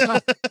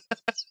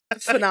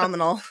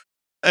 Phenomenal.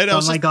 And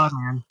Oh my god,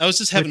 man! I was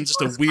just having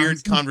just a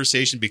weird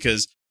conversation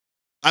because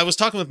I was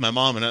talking with my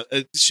mom, and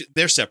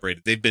they're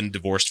separated. They've been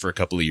divorced for a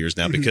couple of years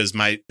now because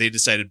they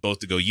decided both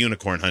to go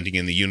unicorn hunting,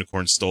 and the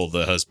unicorn stole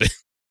the husband.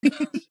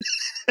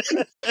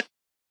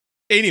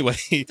 Anyway,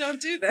 Don't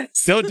do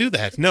this. don't do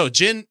that. No,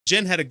 Jen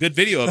had a good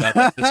video about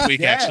that this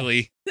week. Yeah.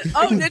 Actually,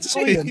 Oh, did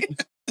she?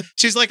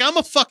 she's like, "I'm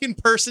a fucking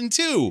person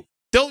too.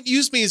 Don't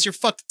use me as your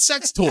fucking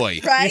sex toy."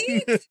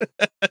 Right?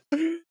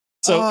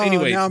 So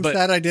anyway, now I'm but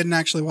sad I didn't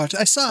actually watch it.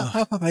 I saw it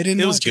pop up. I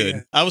didn't. it was watch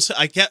good.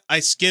 It. I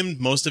skimmed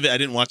most of it. I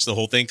didn't watch the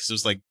whole thing because it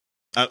was like,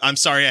 I'm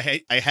sorry,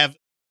 I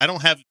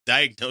don't have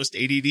diagnosed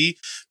ADD,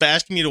 but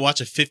asking me to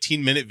watch a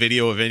 15-minute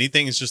video of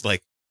anything is just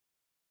like,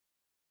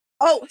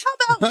 Oh,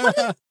 how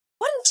about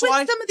what is with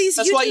some of these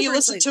That's why you YouTubers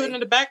listen to it lately? in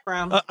the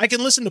background. I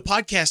can listen to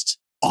podcasts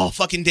all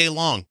fucking day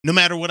long, no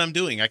matter what I'm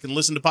doing. I can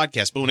listen to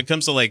podcasts, but when it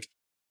comes to like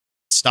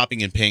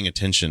stopping and paying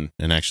attention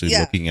and actually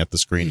looking at the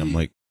screen, I'm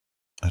like,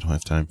 I don't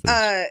have time for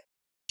this.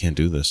 Can't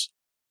do this.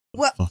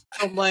 Well,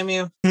 Don't blame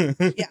you.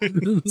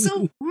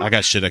 So I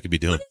got shit I could be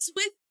doing. what is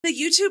with the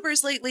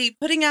YouTubers lately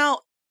putting out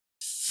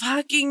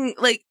fucking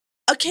like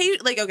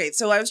okay,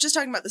 so I was just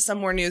talking about the Some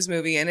More News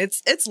movie, and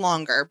it's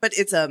longer, but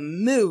it's a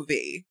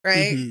movie,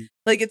 right? Mhm.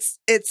 Like it's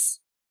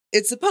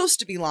supposed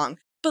to be long,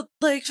 but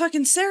like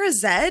fucking Sarah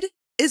Zed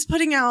is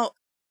putting out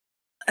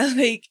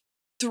like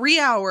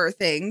 3-hour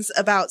things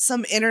about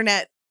some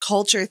internet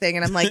culture thing,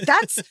 and I'm like,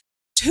 that's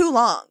too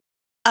long.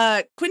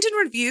 Quentin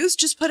Reviews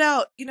just put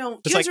out,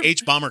 It's like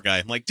H Bomber guy.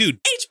 I'm like, dude,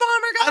 H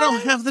Bomber guy. I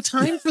don't have the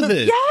time for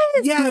this.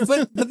 Yes. Yeah,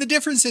 but the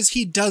difference is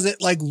he does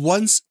it like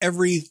once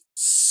every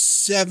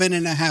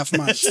 7.5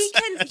 months. He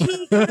can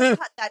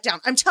cut that down.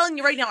 I'm telling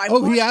you right now.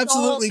 He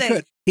absolutely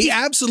could. He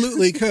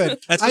absolutely could.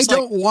 I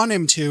don't want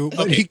him to,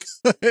 but he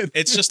could.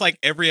 It's just like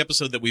every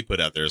episode that we put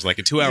out there is like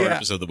a 2-hour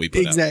episode that we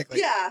put out. Exactly.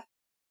 Yeah.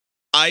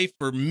 I,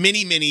 for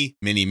many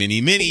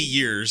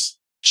years,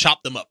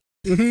 chopped them up.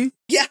 Mm-hmm.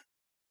 Yeah.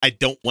 I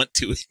don't want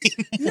to.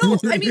 No,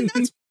 I mean,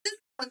 this is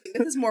one thing.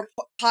 This is more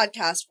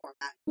podcast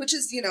format, which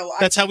is,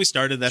 That's how we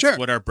started. That's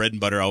what our bread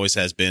and butter always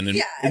has been.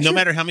 And no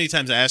matter how many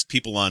times I ask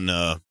people on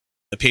the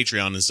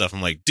Patreon and stuff,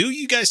 I'm like, do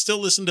you guys still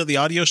listen to the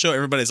audio show?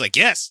 Everybody's like,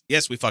 yes,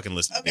 we fucking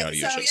listen to the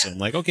audio show. So I'm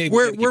like, okay,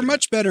 we're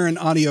much better in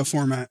audio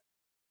format.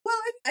 Well,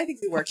 I think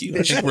we work.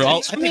 I think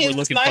we're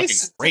looking fucking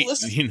great.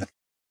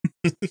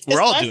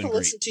 We're all doing great.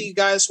 Listen to you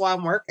guys while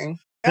I'm working.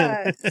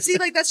 See,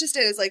 like that's just it.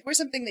 It's like we're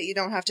something that you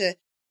don't have to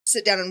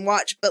sit down and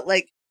watch, but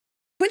like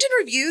Quentin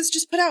Reviews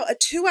just put out a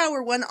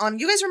 2-hour one on.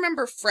 You guys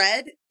remember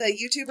Fred, the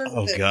YouTuber?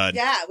 Oh God,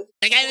 yeah,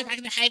 the guy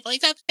with the high voice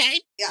all the time.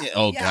 Yeah.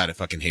 Oh God, I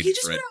fucking hate Fred. He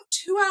just put out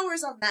 2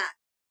 hours on that.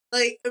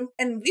 Like,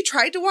 and we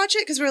tried to watch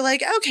it because we're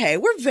like, okay,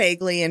 we're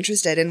vaguely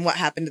interested in what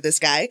happened to this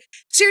guy.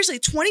 Seriously,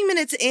 20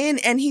 minutes in,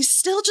 and he's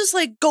still just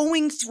like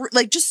going through,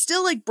 like, just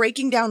still like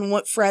breaking down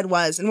what Fred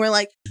was, and we're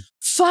like,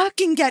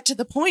 fucking get to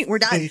the point. We're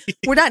done.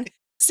 We're done.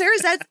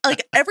 Sarah's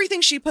like everything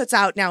she puts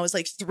out now is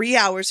like 3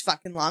 hours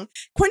fucking long.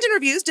 Quentin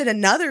Reviews did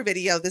another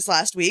video this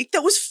last week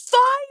that was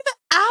 5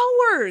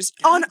 hours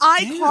on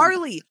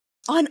iCarly.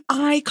 On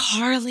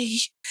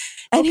iCarly.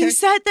 And he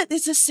said that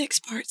it's a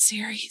 6-part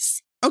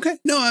series. Okay.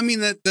 No, I mean,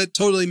 that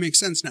totally makes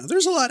sense now.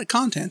 There's a lot of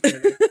content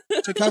there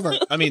to cover.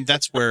 I mean,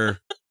 that's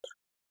where...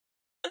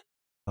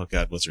 Oh,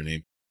 God, what's her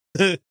name?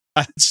 I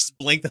just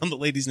blanked on the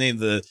lady's name.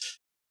 The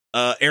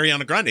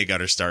Ariana Grande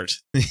got her start.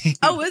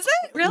 Oh, was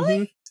it? Really?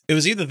 Mm-hmm. It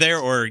was either there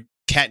or it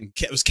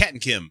was Kat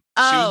and Kim.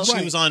 Oh.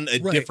 She was on a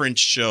different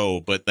show,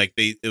 but like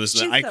it was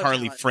the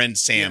iCarly friend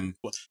Sam.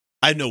 Yeah.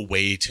 I know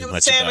way too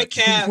much Sam about and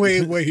Cat. Wait.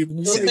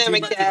 Sam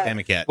and Cat. Sam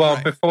and Cat.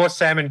 Well, before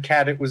Sam and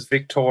Cat, it was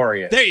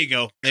Victoria. There you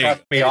go.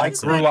 Trust me, I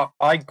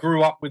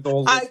grew up with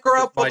all this. I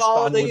grew up with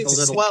all these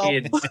as well.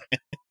 Kid.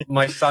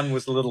 My son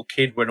was a little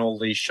kid when all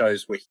these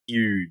shows were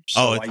huge.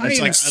 So I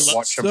used to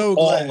watch them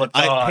all the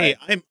time.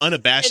 I'm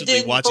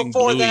unabashedly watching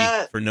Bluey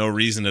for no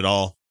reason at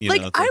all.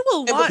 I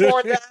will watch.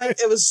 Before that,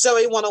 it was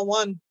Zoe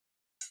 101.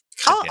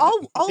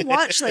 I'll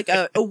watch like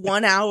a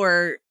 1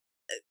 hour,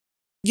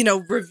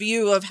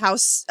 review of how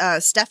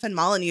Stefan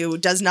Molyneux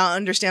does not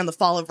understand the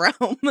fall of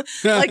Rome.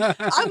 Like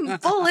I'm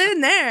full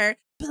in there,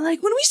 but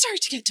like when we start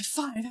to get to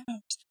 5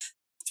 hours,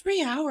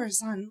 3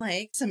 hours on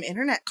like some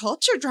internet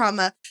culture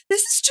drama,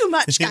 this is too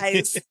much,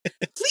 guys.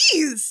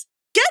 Please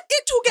get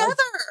it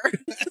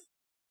together.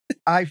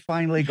 I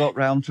finally got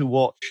round to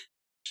watch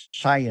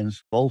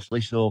Science,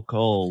 Falsely So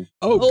Called.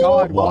 Oh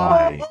God,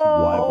 why?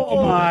 Why would you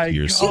do that to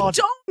yourself?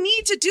 You don't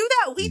need to do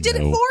that. We did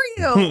it for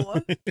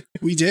you.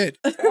 We did.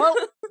 Well,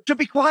 to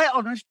be quite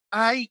honest,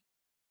 I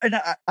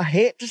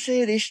hate to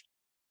say this,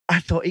 I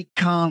thought it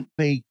can't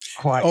be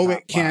quite. Oh,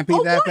 it can't be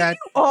that bad.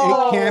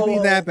 It can't be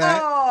that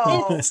bad.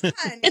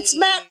 It's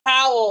Matt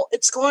Powell.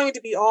 It's going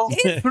to be awful.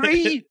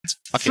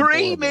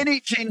 3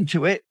 minutes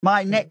into it,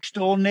 my next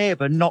door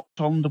neighbour knocked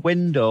on the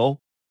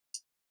window,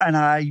 and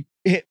I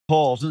hit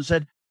pause and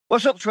said,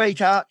 "What's up,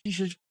 sweetheart?" She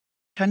says,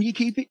 "Can you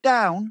keep it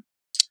down?"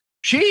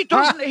 She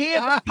doesn't hear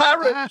the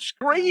parrot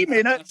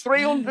screaming at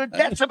 300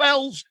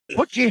 decibels,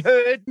 but she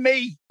heard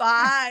me.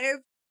 5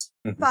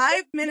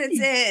 minutes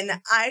in,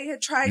 I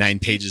had tried 9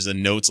 pages of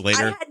notes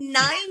later. I had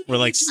 9. We're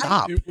like,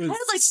 stop. I had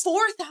like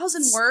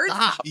 4,000 words.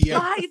 Stop.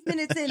 5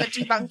 minutes in of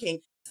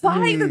debunking.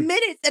 5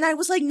 minutes, and I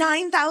was like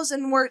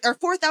 9,000 words or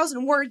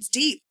 4,000 words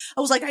deep.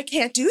 I was like, I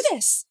can't do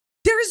this.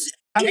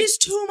 It is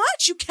too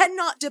much. You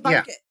cannot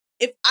debunk it.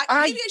 If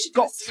I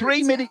got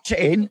 3 minutes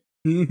in,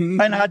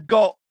 and I'd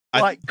got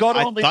on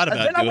it, and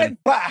then I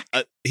went back.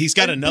 He's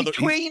got another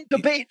between the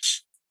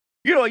bits.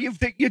 You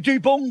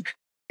debunk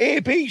A,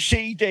 B,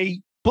 C,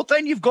 D, but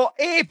then you've got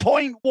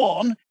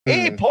A.1,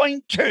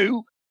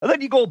 A.2, and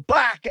then you go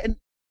back and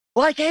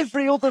like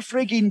every other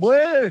frigging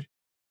word.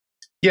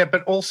 Yeah,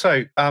 but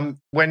also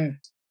when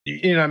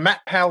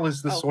Matt Powell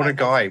is the sort of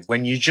guy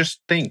when you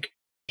just think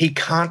he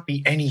can't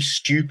be any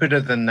stupider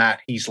than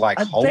that. He's like,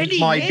 hold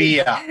my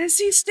beer. Is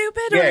he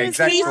stupid? Yeah, or is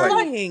exactly. he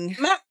lying?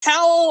 Matt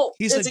Powell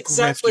is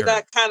exactly grifter.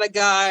 that kind of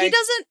guy.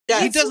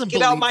 He doesn't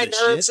get out my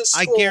nerves at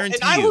school. I guarantee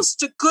and I was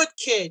a good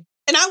kid,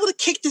 and I would have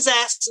kicked his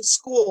ass in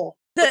school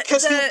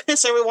because he would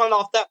piss everyone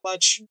off that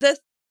much. The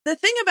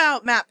thing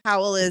about Matt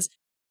Powell is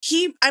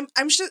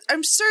I'm sure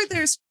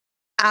there's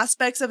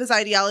aspects of his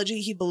ideology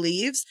he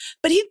believes,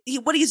 but he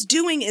what he's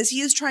doing is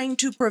he is trying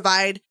to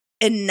provide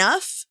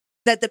enough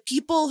that the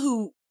people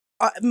who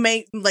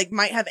might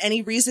have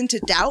any reason to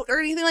doubt or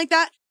anything like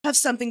that have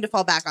something to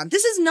fall back on.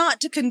 This is not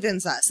to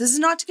convince us. This is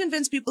not to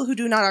convince people who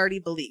do not already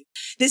believe.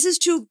 This is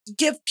to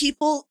give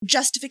people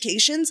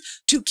justifications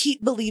to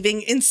keep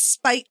believing in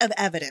spite of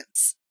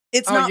evidence.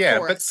 It's not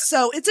forced.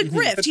 So it's a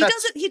grift.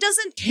 He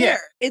doesn't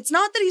care. It's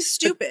not that he's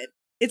stupid.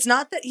 It's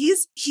not that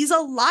he's a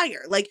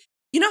liar. Like,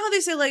 you know how they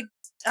say, like,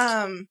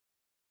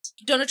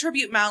 don't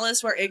attribute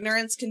malice where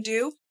ignorance can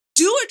do?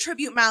 Do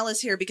attribute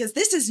malice here, because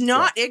this is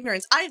not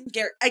ignorance. I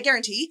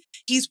guarantee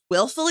he's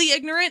willfully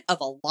ignorant of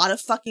a lot of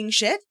fucking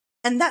shit,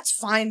 and that's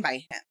fine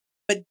by him.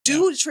 But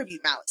do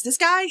attribute malice. This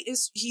guy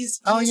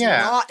he's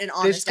not an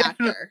honest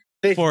actor.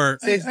 There's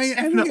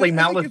definitely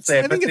malice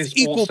there, but there's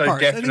also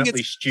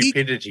definitely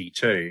stupidity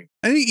too.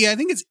 I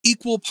think it's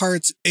equal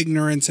parts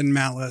ignorance and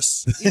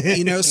malice.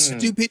 You know,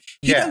 stupid.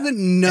 He doesn't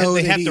know.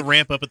 And they have to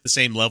ramp up at the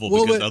same level,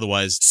 because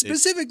otherwise,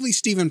 specifically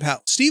Stephen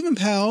Powell. Stephen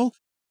Powell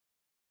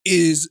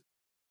is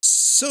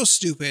so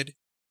stupid.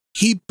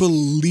 He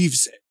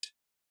believes it.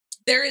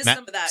 There is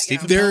some of that.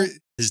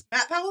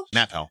 Matt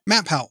Powell.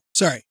 Matt Powell.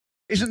 Sorry,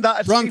 isn't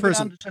that wrong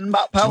person? Anderson,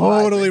 Matt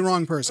Powell, totally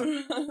wrong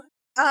person.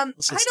 I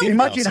don't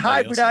imagine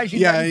hybridizing.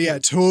 Yeah,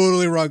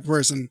 totally wrong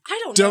person.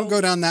 Don't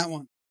go down that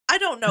one. I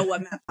don't know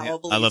what Matt Powell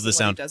believes. I love the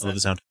sound.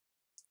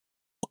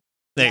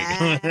 There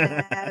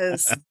you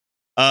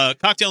go.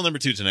 Cocktail number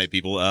 2 tonight,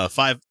 people.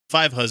 Five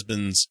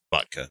Husbands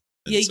vodka.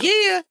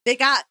 Yeah. They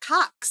got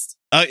cocks.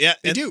 Oh yeah,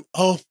 they do.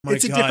 Oh my god,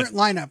 it's a different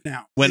lineup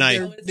now. When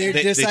they're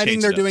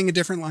deciding they're doing a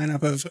different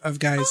lineup of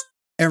guys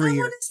every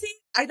year.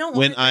 I don't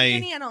want to drink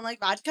any. I don't like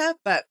vodka,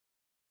 but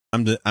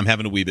I'm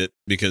having a wee bit,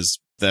 because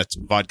that's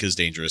vodka's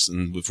dangerous,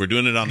 and if we're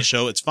doing it on the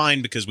show, it's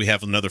fine because we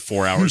have another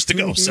 4 hours to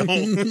go. So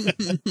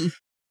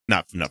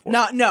not 4.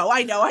 No,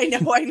 I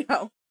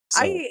know.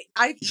 So,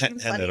 I became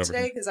funny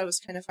today because I was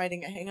kind of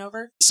fighting a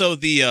hangover. So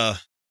the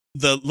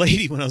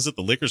lady, when I was at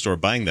the liquor store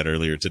buying that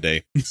earlier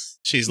today,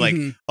 she's like,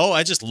 "Oh,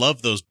 I just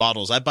love those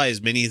bottles. I buy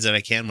as many as I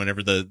can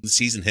whenever the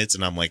season hits."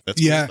 And I'm like, "That's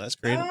cool. That's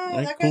great." Oh,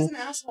 like, that guy's an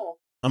asshole.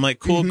 I'm like,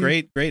 "Cool,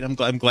 great. I'm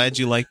glad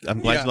you like. You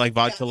like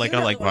vodka, like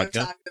I like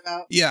vodka."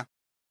 Yeah,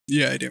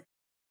 I do.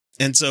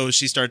 And so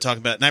she started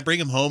talking about it, and I bring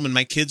them home, and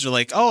my kids are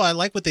like, "Oh, I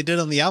like what they did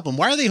on the album.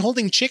 Why are they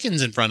holding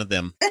chickens in front of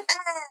them?"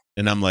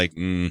 And I'm like,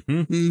 I'm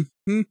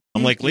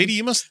like, lady,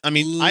 you must. I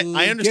mean,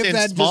 I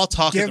understand small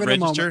talk at the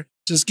register.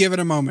 Just give it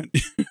a moment.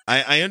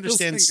 I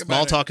understand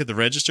small talk at the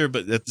register,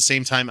 but at the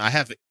same time, I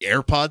have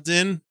AirPods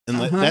in, and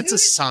that's a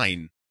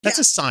sign. That's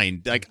a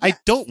sign. Like, I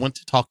don't want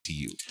to talk to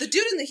you. The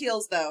dude in the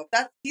heels, though,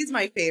 he's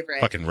my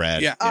favorite. Fucking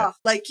rad. Yeah. Oh,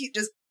 like he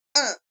just,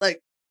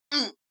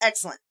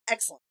 excellent.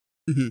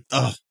 Mm-hmm.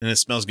 Oh, and it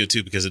smells good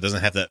too, because it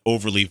doesn't have that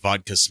overly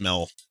vodka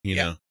smell. You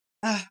know.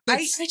 I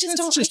just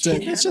don't.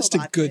 It's just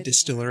a good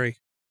distillery.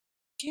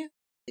 Can't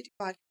do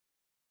vodka.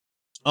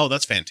 Oh,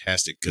 that's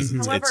fantastic. Because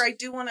however, I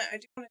do want to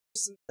do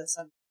some of this.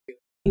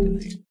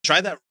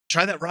 Try that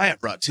rye I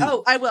brought too.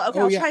 Oh, I will. Okay,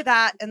 I'll try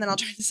that, and then I'll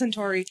try the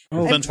Centauri.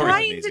 I'm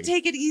trying to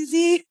take it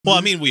easy. Well,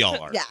 I mean, we all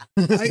are. Yeah.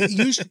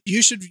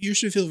 You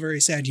should feel very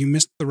sad. You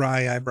missed the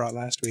rye I brought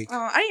last week.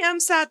 Oh, I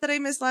am sad that I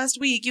missed last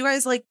week. You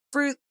guys, like,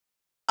 for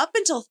up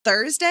until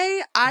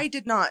Thursday, I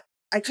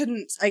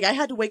couldn't. Like, I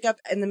had to wake up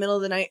in the middle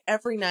of the night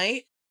every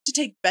night to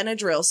take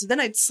Benadryl. So then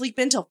I'd sleep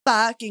until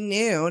fucking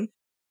noon.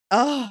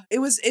 Oh, it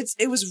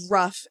was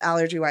rough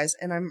allergy wise,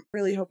 and I'm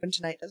really hoping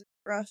tonight doesn't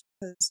get rough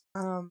because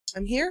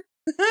I'm here.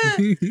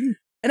 And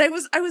I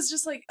was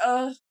just like,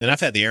 And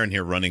I've had the air in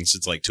here running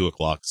since like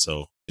 2:00,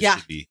 so it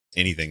should be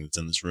anything that's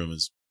in this room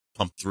is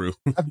pumped through.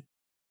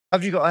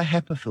 Have you got a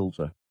HEPA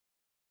filter?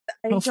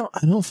 I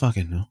don't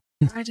fucking know.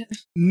 I don't.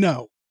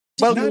 No.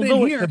 Well, not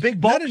you'll know here. it's a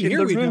big box in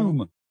the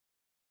room.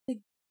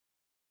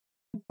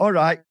 All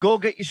right, go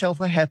get yourself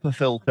a HEPA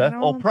filter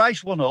or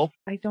price one up.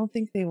 I don't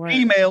think they work.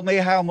 Email me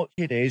how much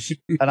it is,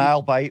 and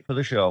I'll buy it for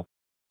the show.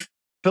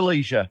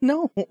 Felicia.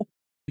 No, I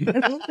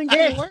don't think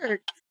they work.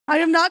 I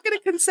am not going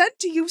to consent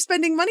to you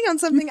spending money on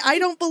something I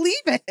don't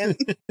believe in.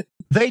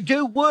 They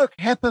do work,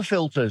 HEPA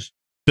filters.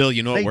 Bill,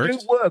 you know what works?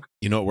 They do work.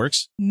 You know what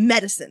works?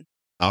 Medicine.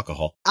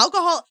 Alcohol.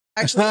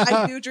 Actually,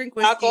 I do drink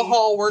whiskey.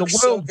 Alcohol works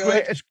the world's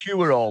greatest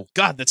cure-all.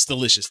 God, that's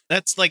delicious.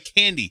 That's like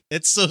candy.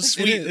 It's so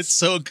sweet. It's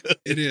so good.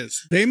 It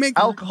is. They make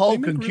alcohol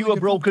can cure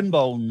broken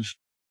bones.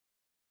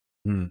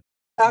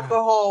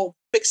 Alcohol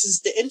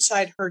fixes the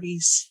inside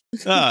hurties.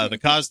 The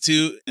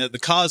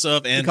cause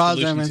of and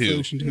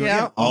solution to.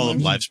 Yeah. All of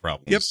life's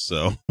problems. Yep.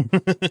 So.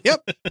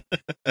 Yep.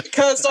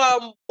 Because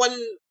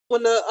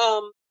when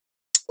the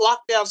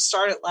lockdown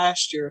started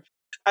last year,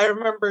 I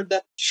remember that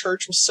the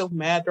church was so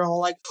mad. They're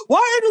all like, "Why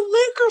are the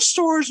liquor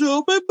stores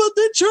open but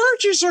the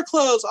churches are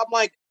closed?" I'm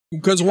like,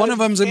 because one of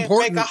them's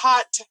important. Make a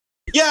hot.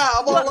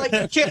 I'm all like,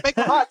 you can't make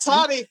a hot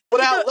toddy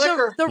without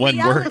liquor. The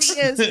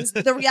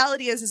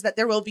reality is that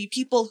there will be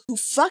people who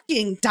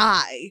fucking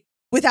die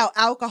without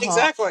alcohol.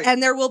 Exactly.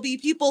 And there will be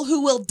people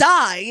who will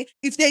die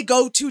if they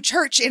go to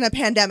church in a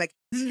pandemic.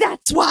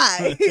 That's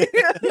why.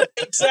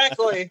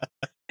 Exactly.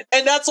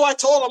 And that's why I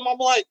told him, I'm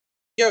like,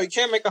 you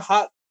can't make a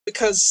hot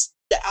because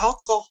the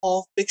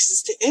alcohol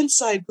fixes the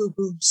inside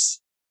boo-boos.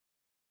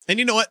 And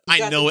you know what?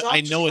 I know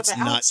it's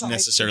not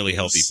necessarily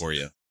healthy for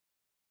you.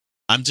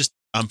 I'm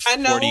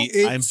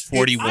 40. I'm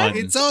 41.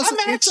 It's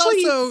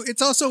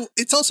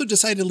also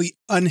decidedly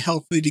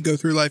unhealthy to go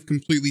through life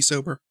completely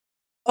sober.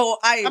 Oh,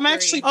 I'm agree.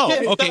 actually Oh,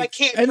 pissed okay. that I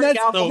can't And drink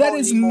that's, alcohol that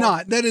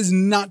anymore. is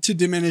not to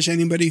diminish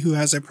anybody who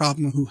has a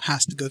problem who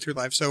has to go through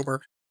life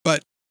sober.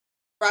 But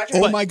Roger.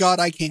 oh But- my god,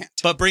 I can't.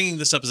 But bringing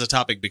this up as a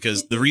topic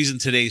because the reason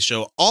today's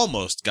show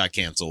almost got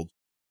canceled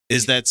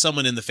is that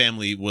someone in the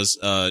family was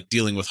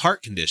dealing with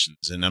heart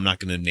conditions, and I'm not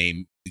going to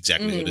name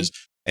exactly what it is.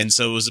 And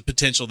so it was a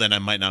potential that I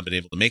might not have been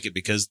able to make it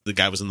because the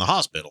guy was in the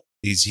hospital.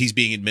 He's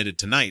being admitted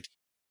tonight,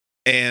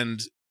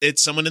 and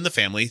it's someone in the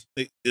family,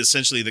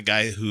 essentially the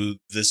guy who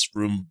this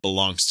room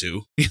belongs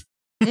to.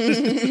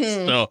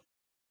 So,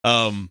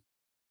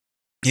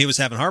 he was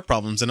having heart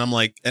problems, and I'm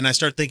like, and I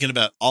start thinking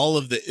about all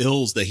of the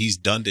ills that he's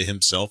done to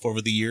himself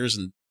over the years,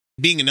 and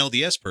being an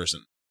LDS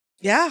person,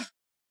 Yeah.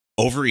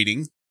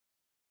 overeating,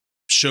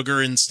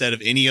 sugar instead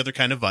of any other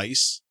kind of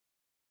vice,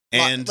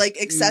 and like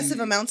excessive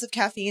amounts of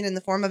caffeine in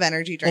the form of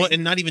energy drink. well,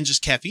 and not even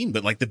just caffeine,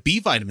 but like the B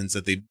vitamins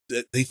that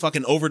they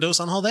fucking overdose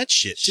on all that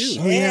shit too.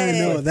 Oh yeah,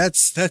 no,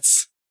 that's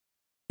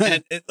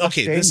And,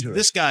 okay, dangerous.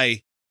 this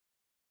guy,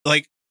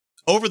 like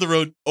over the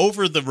road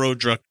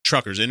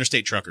truckers,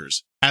 interstate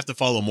truckers, have to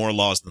follow more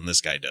laws than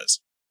this guy does.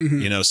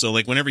 Mhm. You know, so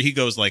like whenever he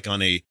goes like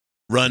on a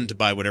run to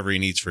buy whatever he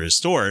needs for his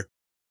store,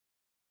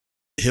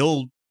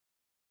 he'll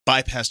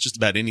bypass just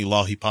about any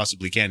law he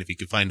possibly can if he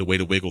could find a way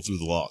to wiggle through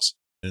the laws.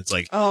 And it's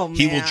like Oh man,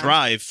 he will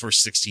drive for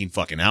 16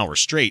 fucking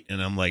hours straight,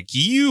 and I'm like,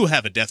 you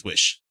have a death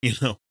wish, you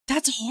know.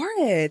 That's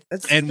horrid.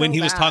 That's And when so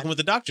he was bad. talking with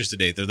the doctors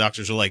today, the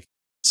doctors were like,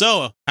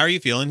 "So, how are you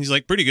feeling?" He's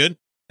like, "Pretty good."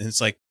 And it's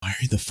like, why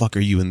the fuck are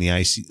you in the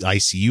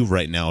ICU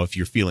right now if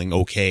you're feeling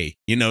okay?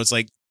 You know, it's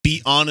like,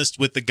 be honest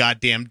with the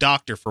goddamn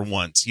doctor for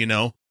once, you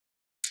know?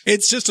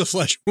 it's just a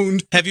flesh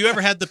wound. Have you ever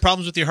had the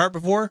problems with your heart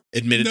before?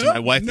 Admitted to No, my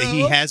wife that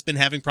he no. has been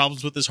having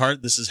problems with his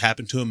heart. This has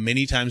happened to him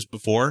many times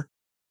before.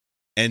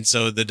 And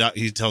so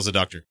he tells the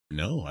doctor,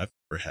 "No, I've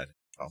never had any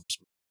problems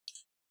with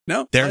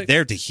No, They're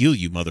there to heal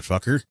you,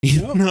 motherfucker."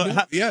 You No, know,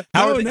 no, yeah.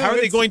 How No, are they, no, how are they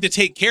it's- going to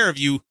take care of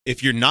you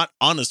if you're not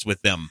honest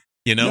with them?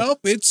 You know? Nope,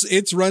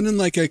 it's running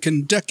like a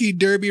Kentucky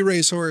Derby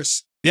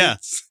racehorse. Yeah.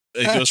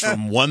 It goes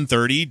from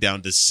 130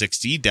 down to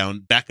 60,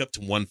 down back up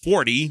to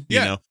 140. You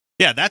Yeah. know,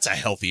 yeah, that's a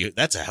healthy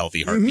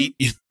heartbeat.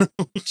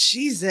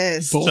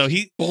 Jesus. So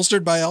he,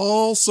 Bolstered by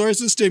all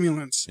sorts of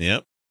stimulants.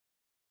 yep.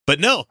 But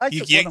no, I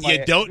you took one of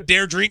my- don't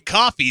dare drink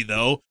coffee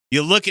though.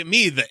 You look at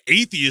me, the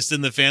atheist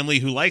in the family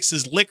who likes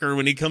his liquor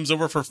when he comes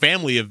over for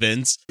family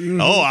events.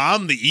 Mhm. Oh,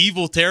 I'm the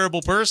evil,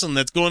 terrible person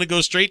that's going to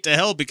go straight to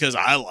hell because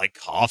I like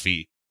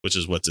coffee, which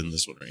is what's in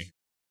this one right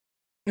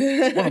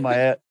here.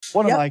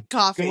 One of my Yep,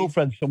 coffee.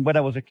 girlfriends from when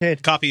I was a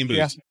kid. Coffee and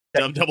booze.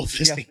 Yeah. Double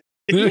fisting.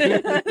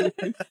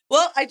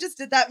 Well, I just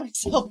did that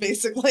myself,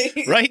 basically.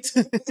 Right?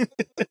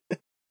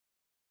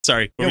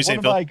 Sorry, what were you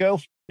saying,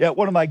 Phil?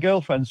 One of my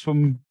girlfriends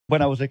from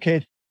when I was a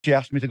kid. She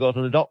asked me to go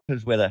to the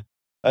doctor's with her.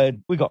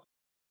 We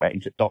went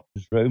into the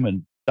doctor's room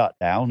and sat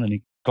down, and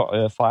he got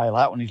her file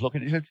out, and he's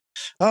looking at it. He said,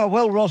 "Oh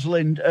well,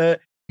 Rosalind,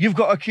 you've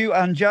got acute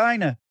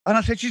angina." And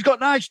I said, "She's got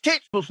nice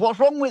tits, but what's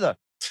wrong with her?"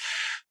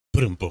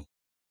 Boom, boom,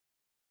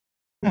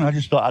 And I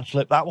just thought I'd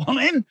slip that one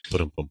in.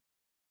 boom, boom.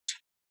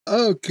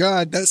 Oh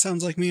God, that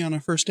sounds like me on a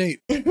first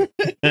date.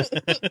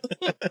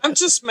 I'm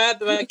just mad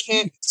that I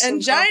can't.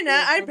 Angina,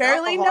 I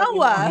barely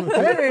know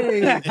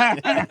Hey.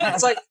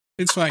 It's like,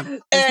 It's fine.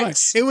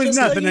 X, It was just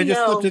so nothing. I you just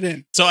know. flipped it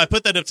in. So I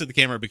put that up to the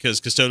camera because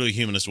Custodio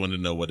Humanist wanted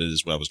to know what it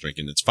is what I was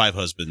drinking. It's Five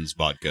Husbands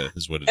vodka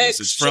is what it is. X,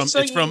 It's from just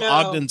so you know.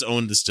 Ogden's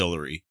own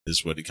distillery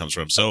is what it comes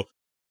from. So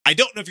I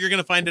don't know if you're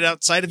going to find it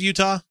outside of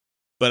Utah,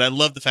 but I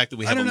love the fact that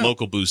we I have a don't know.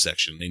 local booze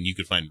section and you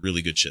can find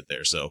really good shit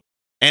there. So,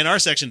 and our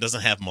section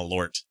doesn't have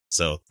Malort.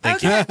 So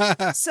thank you.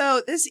 Okay.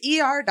 So this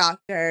ER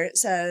doctor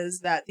says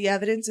that the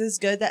evidence is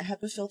good that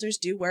HEPA filters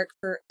do work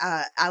for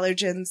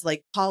allergens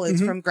like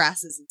pollens Mhm. from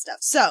grasses and stuff.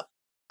 So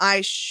I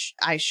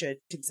should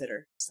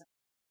consider something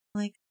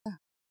like that.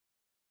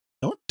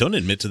 Don't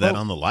admit to that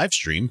on the live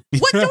stream.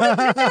 What? Don't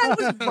admit that I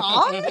was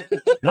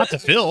wrong? Not to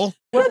Phil.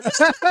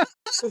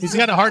 He's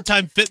got a hard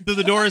time fitting through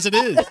the door as it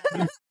is.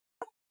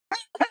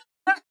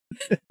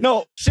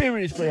 No,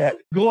 seriously, go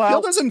Phil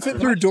out. doesn't fit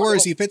through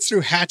doors. He fits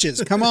through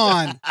hatches. Come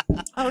on.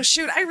 Oh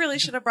shoot! I really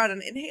should have brought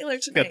an inhaler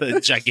tonight. Got the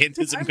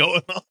gigantism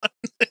going on.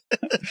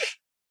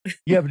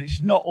 Yeah, but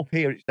it's not up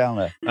here; it's down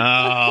there.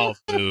 Oh,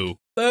 boo.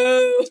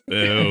 Boo.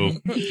 Boo.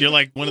 You're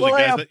like one of the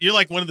Well, guys you're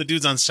like one of the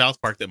dudes on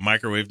South Park that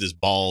microwaved his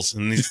balls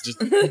and he's just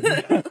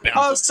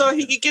Oh, so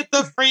he could get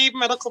the free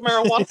medical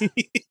marijuana.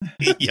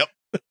 Yep.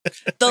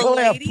 The Well,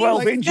 I have lady. 12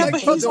 like- inches. Yeah,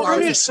 but he's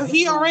artist, so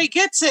he already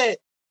gets it.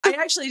 I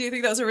actually do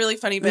think that was a really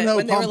funny bit No,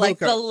 when they were like, Pompoco.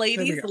 the There we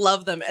ladies go.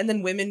 love them, and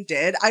then women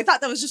did. I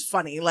thought that was just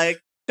funny. Like,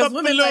 because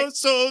women Buffalo like,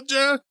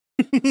 soldier.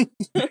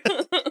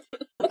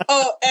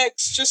 Oh,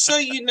 X, just so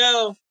you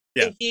know,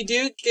 Yeah. if you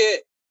do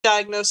get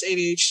diagnosed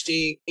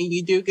ADHD and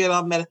you do get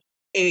on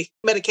a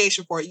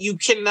medication for it, you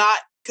cannot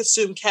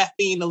consume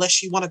caffeine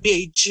unless you want to be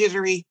a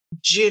jittery.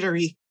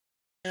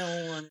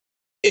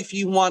 If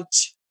you want,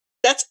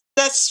 that's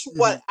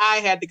what I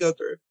had to go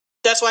through.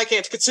 That's why I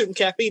can't consume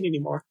caffeine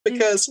anymore.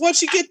 Because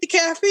once you get the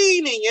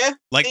caffeine in you,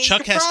 Like and Chuck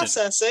you can Heston.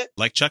 process it.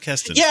 Like Chuck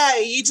Heston. Yeah,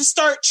 you just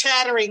start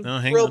chattering Oh,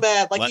 hang real on.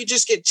 bad. Like Let- you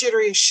just get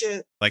jittery as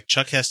shit. Like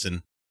Chuck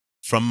Heston.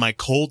 from my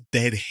cold,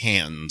 dead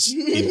hands,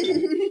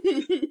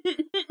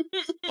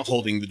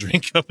 holding the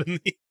drink up in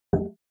the.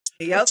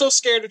 I'm so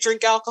scared to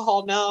drink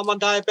alcohol now. I'm on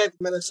diabetic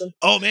medicine.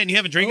 Oh man, you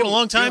haven't drank in a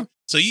long time,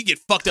 so you get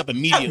fucked up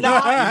immediately. No,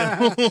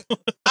 I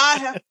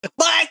have,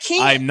 but I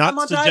can't. I'm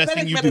not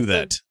suggesting you do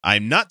that.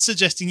 I'm not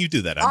suggesting you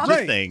do that. I'm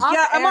just saying.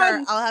 Yeah, I'm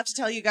on. I'll have to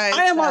tell you guys.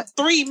 I am on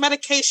 3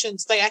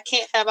 medications that I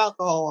can't have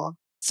alcohol on.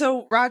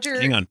 So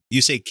Roger, Hang on.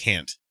 You say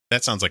can't.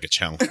 That sounds like a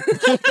challenge.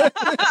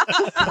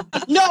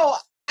 No,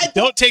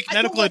 don't take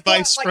medical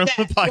advice from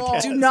the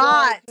podcast. Do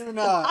not.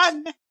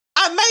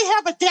 I may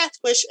have a death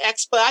wish,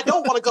 X, but I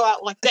don't want to go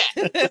out like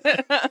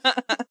that.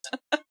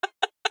 I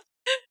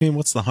mean,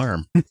 what's the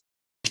harm?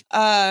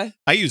 I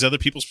use other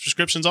people's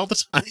prescriptions all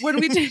the time. When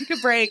we take a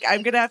break,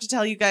 I'm gonna have to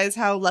tell you guys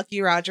how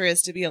lucky Roger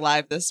is to be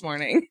alive this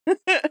morning.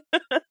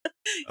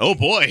 Oh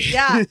boy!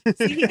 Yeah,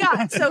 see, he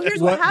got. So here's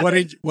what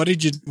happened. What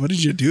did you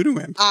do to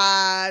him?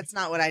 It's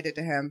not what I did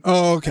to him.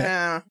 Oh,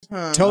 okay.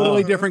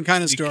 Totally different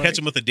kind of story. You catch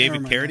him with a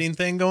David Carradine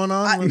thing going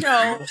on?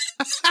 No.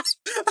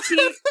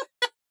 See,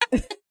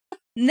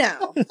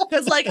 no,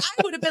 because like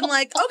I would have been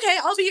like, okay,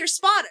 I'll be your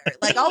spotter.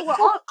 Like I'm here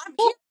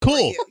cool. For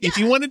you. If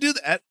you want to do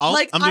that,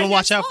 I'm gonna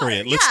watch out for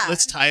you.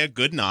 Let's tie a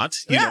good knot,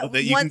 you know,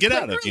 that you can get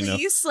out of. You know,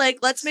 like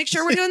let's make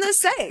sure we're doing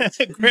this safe.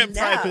 Graham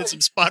Fry put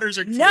some spotters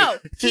are no.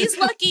 He's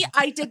lucky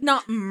I did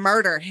not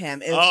murder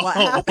him. Is what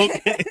happened.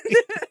 Okay.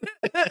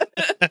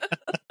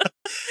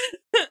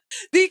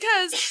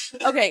 Because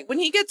when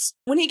he gets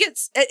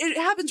it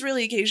happens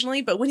really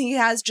occasionally, but when he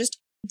has just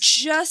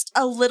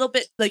a little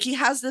bit, like he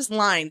has this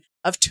line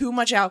of too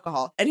much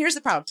alcohol. And here's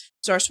the problem.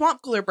 So our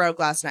swamp cooler broke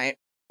last night.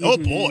 Oh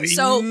boy.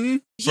 So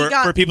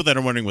for people that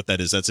are wondering what that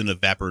is, that's an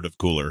evaporative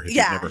cooler. If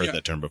you've never heard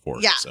that term before.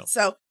 Yeah.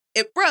 So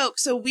it broke.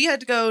 So we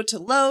had to go to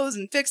Lowe's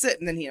and fix it.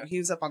 And then, he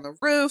was up on the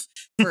roof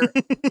for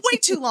way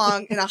too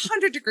long in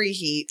 100-degree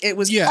heat. It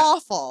was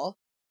awful.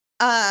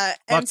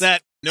 Fuck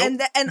that.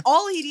 Nope. And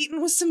all he'd eaten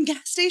was some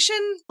gas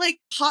station, like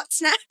hot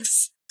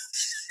snacks.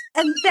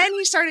 And then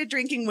he started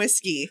drinking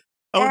whiskey.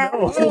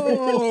 Oh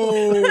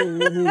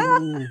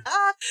no.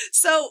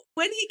 So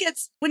when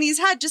he's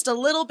had just a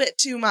little bit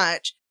too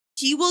much,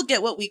 he will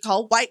get what we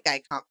call white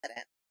guy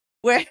confident,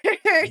 where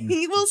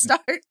he will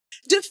start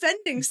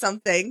defending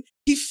something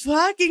he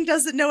fucking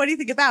doesn't know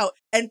anything about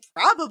and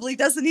probably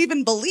doesn't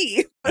even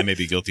believe. I may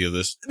be guilty of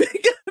this.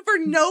 For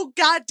no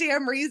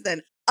goddamn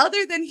reason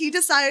other than he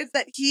decides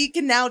that he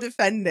can now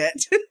defend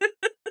it.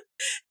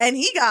 And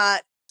he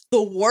got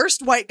the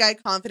worst white guy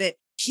confident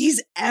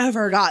he's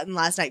ever gotten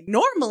last night.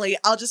 Normally,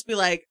 I'll just be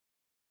like,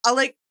 I'll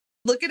like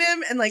look at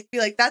him and like be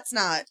like, that's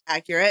not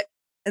accurate.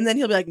 And then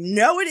he'll be like,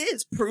 no, it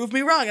is. Prove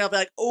me wrong. And I'll be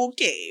like,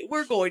 okay,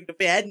 we're going to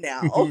bed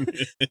now.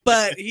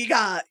 But he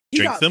got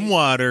some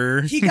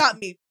water. He got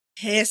me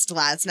pissed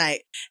last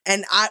night.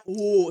 And but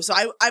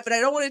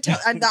I don't want to tell.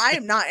 I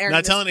am not airing.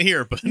 Not telling it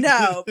here, but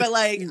no, but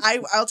like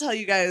I'll tell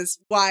you guys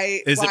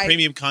why. Is it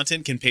premium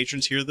content? Can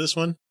patrons hear this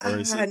one? Or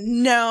is it...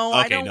 No,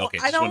 okay,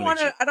 I don't want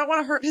to. I don't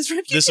want to hurt his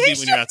reputation. This will be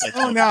when you're outside.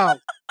 Oh no!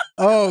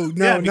 Oh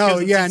no! No!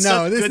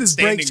 This is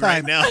break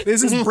time. Right now.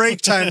 This is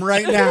break time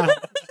right now.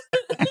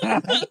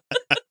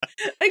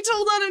 I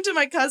told on him to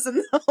my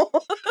cousin though.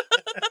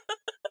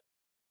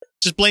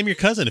 Just blame your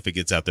cousin if it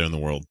gets out there in the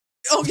world.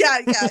 Oh yeah.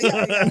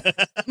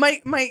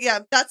 My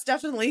that's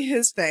definitely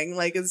his thing.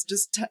 Like, is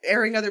just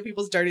airing other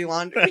people's dirty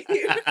laundry.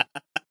 I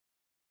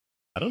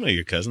don't know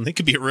your cousin. They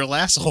could be a real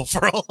asshole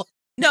for all.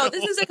 No,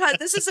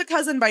 this is a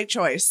cousin by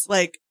choice.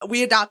 Like,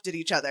 we adopted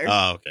each other.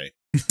 Oh, okay.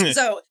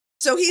 So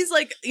he's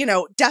like,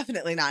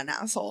 definitely not an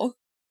asshole.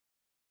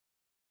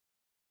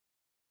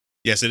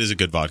 Yes, it is a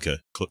good vodka.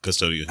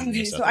 Custodio.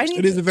 Okay, so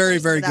it is a very,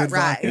 very good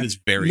vodka. It is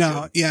very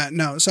good.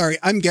 No. Sorry,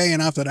 I'm gay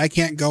enough that I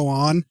can't go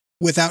on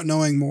without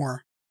knowing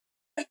more.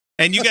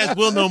 And you guys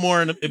will know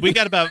more. We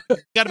got about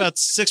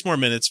 6 more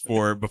minutes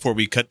before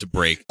we cut to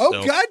break. Oh,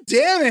 so. God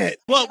damn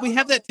it! Well, we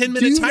have that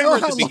 10-minute timer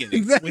at the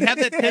beginning. We have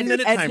that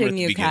 10-minute timer at the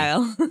beginning.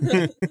 Kyle.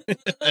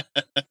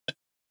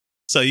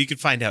 So you can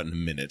find out in a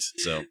minute.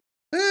 So,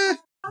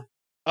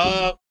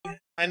 I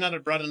not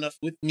have brought enough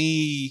with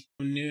me.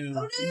 Oh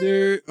no!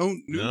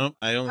 No,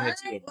 I only have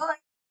to go.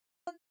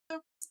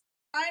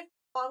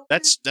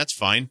 That's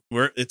fine.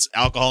 It's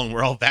alcohol and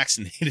we're all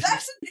vaccinated.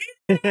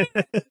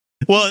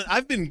 Well,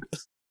 I've been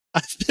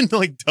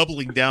like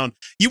doubling down.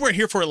 You weren't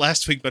here for it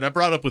last week, but I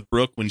brought up with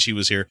Brooke when she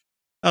was here.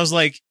 I was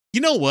like,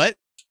 you know what?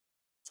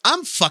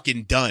 I'm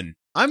fucking done.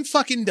 I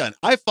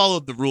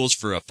followed the rules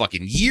for a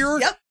fucking year.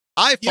 Yep.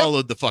 I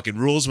followed the fucking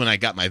rules when I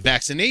got my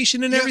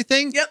vaccination and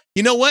everything. Yep.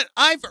 You know what?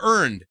 I've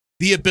earned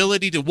the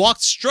ability to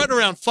strut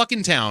around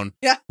fucking town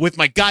with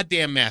my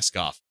goddamn mask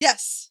off.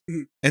 Yes.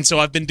 And so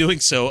I've been doing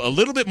so a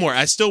little bit more.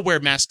 I still wear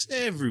masks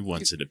every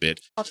once in a bit.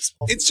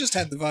 It's just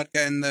had the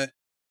vodka and the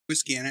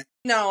whiskey in it.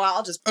 No,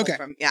 I'll just pull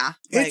from,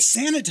 it's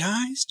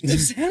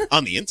sanitized.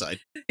 On the inside.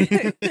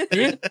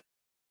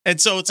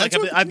 And so it's like,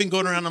 I've been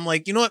going around, I'm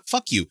like, you know what?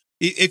 Fuck you.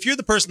 If you're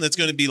the person that's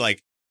going to be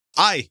like,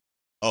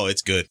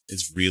 it's good.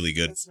 It's really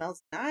good. It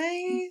smells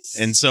nice.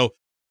 And so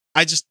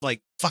I just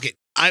like, fuck it.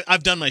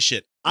 I've done my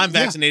shit. I'm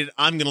vaccinated.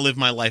 I'm going to live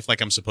my life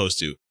like I'm supposed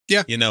to.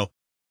 Yeah.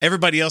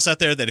 everybody else out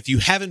there that if you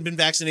haven't been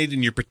vaccinated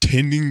and you're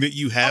pretending that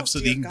you have so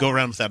that you can go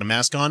around without a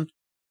mask on,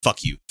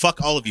 fuck you.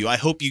 Fuck all of you. I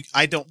don't hope you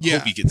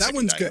get sick. That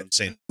one's good. I'm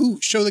saying. Ooh,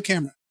 show the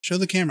camera. Show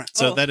the camera.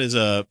 So that is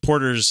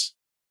Porter's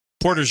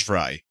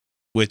Fry,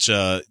 which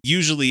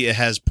usually it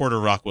has Porter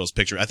Rockwell's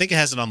picture. I think it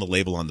has it on the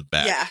label on the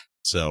back. Yeah.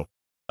 So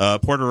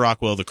Porter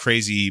Rockwell, the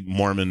crazy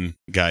Mormon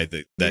guy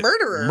that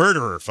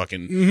murderer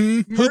fucking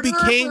who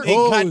became a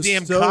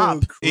goddamn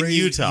cop in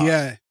Utah.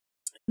 Yeah.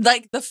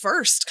 Like the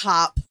first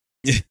cop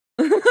in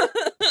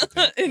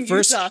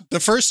Utah. The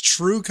first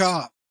true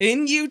cop.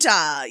 In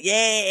Utah.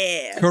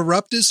 Yeah.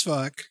 Corrupt as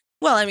fuck.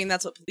 Well, I mean,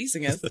 that's what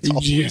policing is. That's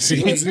all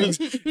policing is.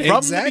 From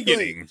Exactly.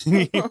 the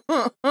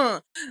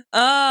beginning.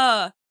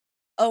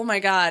 Oh my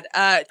God.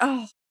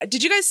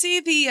 Did you guys see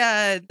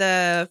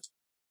the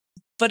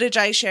footage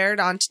I shared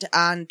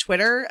on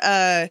Twitter?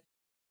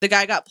 The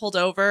guy got pulled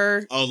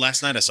over. Oh,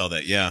 last night I saw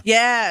that. Yeah.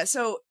 Yeah.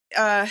 So,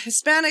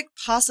 Hispanic,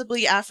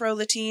 possibly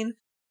Afro-Latin,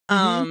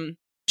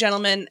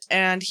 gentleman,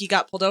 and he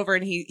got pulled over,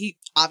 and he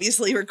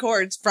obviously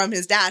records from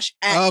his dash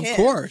at him. Of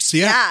course.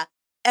 Yeah.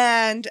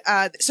 And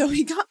so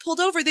he got pulled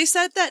over. They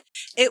said that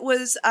it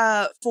was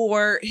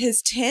for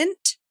his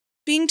tint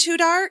being too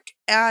dark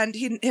and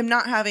him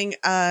not having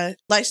a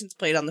license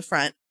plate on the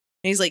front.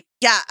 And he's like,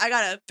 yeah, I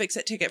got a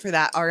fix-it ticket for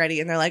that already.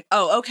 And they're like,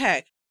 oh,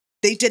 okay.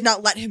 They did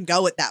not let him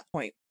go at that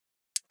point.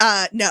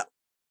 No.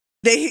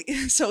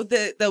 So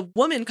the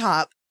woman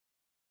cop,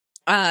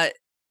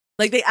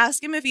 they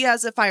ask him if he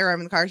has a firearm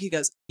in the car. He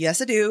goes,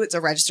 yes, I do. It's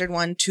a registered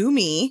one to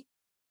me.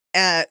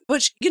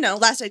 Which,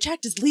 last I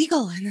checked is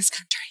legal in this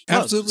country.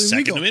 Absolutely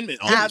Second legal. Amendment.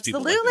 All these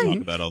people like to talk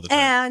about all the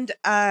time.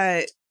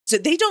 And so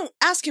they don't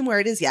ask him where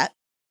it is yet.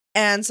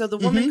 And so the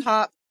woman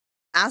cop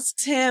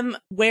asks him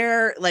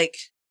where,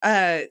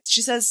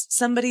 she says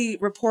somebody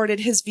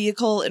reported his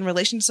vehicle in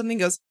relation to something.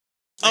 Goes,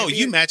 oh,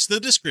 you match the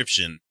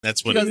description.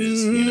 That's what it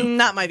is.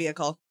 Not my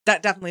vehicle.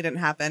 That definitely didn't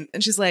happen.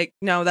 And she's like,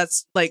 no,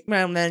 that's like,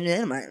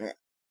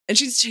 and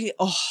she's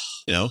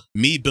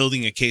me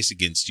building a case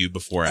against you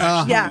before I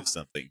actually do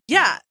something.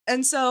 Yeah.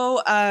 And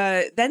so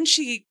then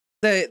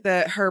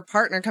her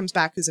partner comes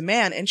back who's a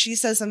man, and she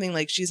says something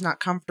like she's not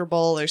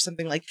comfortable or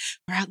something like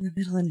we're out in the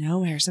middle of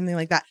nowhere, something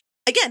like that.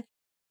 Again,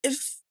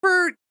 if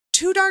for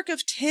too dark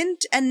of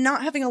tint and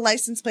not having a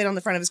license plate on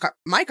the front of his car.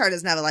 My car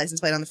doesn't have a license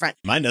plate on the front.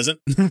 Mine doesn't.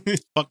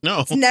 Fuck no.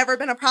 It's never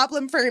been a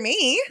problem for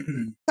me.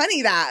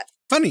 Funny that.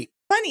 Funny.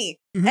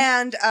 Mm-hmm.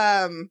 And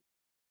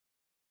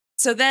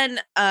so then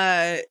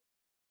the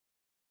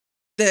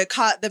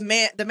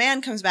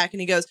man comes back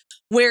and he goes,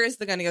 where is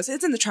the gun? He goes,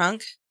 it's in the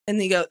trunk. And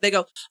they go,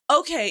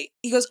 okay.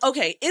 He goes,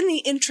 okay, in the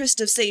interest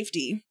of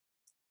safety,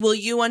 will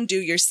you undo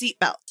your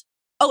seatbelt?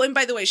 Oh, and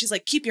by the way, she's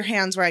like, keep your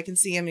hands where I can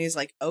see him. And he's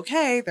like,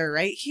 okay, they're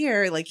right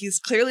here. Like,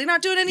 he's clearly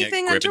not doing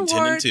anything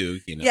untoward.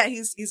 Too, Yeah,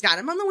 he's got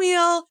him on the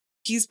wheel.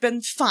 He's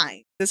been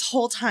fine this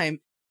whole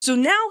time. So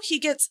now he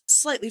gets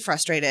slightly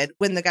frustrated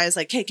when the guy's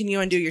like, hey, can you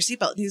undo your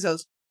seatbelt? And he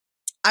goes,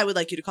 I would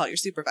like you to call your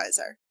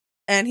supervisor.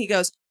 And he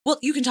goes, well,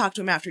 you can talk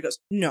to him after. He goes,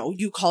 no,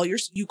 you call your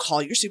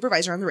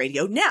supervisor on the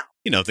radio now.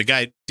 The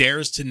guy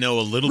dares to know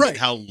a little bit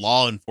how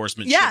law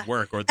enforcement should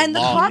work, or the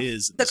law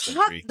is in this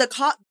country.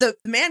 The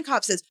man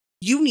cop says,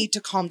 you need to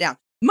calm down.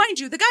 Mind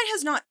you, the guy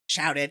has not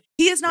shouted.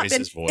 He has not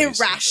been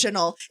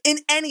irrational in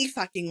any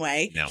fucking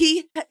way. No.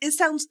 It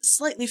sounds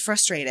slightly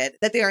frustrated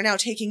that they are now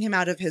taking him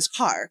out of his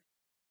car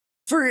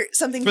for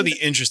something. For the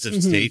interest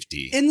of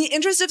safety. In the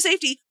interest of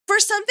safety, for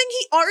something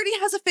he already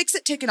has a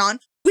fix-it ticket on,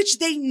 which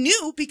they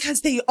knew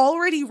because they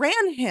already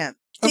ran him.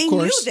 They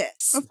knew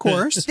this. Of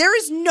course. There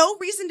is no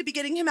reason to be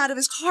getting him out of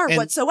his car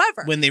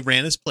whatsoever. When they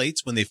ran his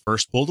plates, when they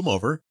first pulled him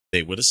over,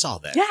 they would have saw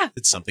that. Yeah.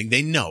 It's something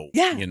they know.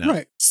 Yeah.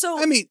 Right. So,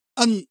 I mean,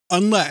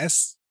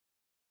 unless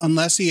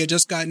he had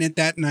just gotten it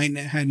that night and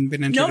it hadn't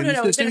been entered in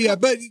the system. They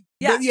already,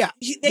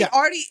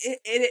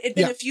 it had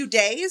been a few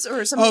days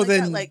or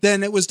something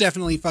then it was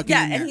definitely fucking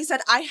in there. And he said,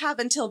 I have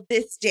until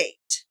this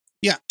date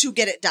to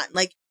get it done.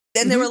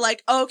 Then they were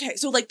like, okay.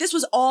 So this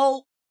was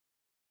all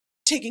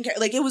taken care.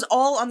 It was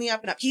all on the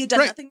up and up. He had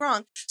done nothing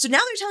wrong. So now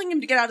they're telling him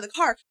to get out of the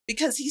car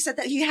because he said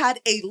that he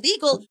had a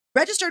legal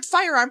registered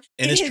firearm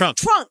in his trunk.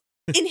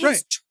 In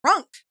his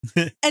trunk.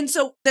 And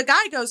so the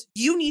guy goes,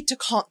 you need to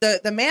calm,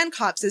 the man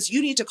cop says,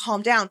 you need to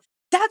calm down.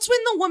 That's when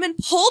the woman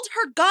pulled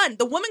her gun.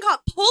 The woman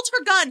cop pulled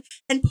her gun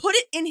and put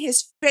it in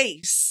his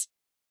face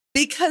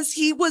because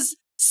he was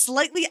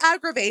slightly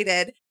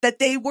aggravated that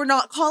they were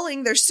not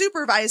calling their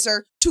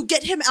supervisor to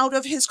get him out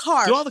of his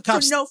car for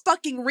no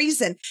fucking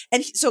reason.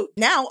 And so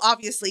now,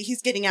 obviously,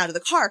 he's getting out of the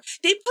car.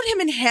 They put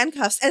him in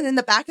handcuffs and in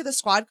the back of the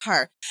squad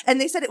car.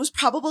 And they said it was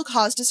probable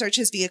cause to search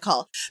his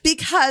vehicle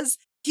because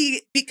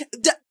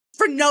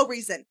for no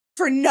reason,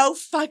 for no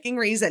fucking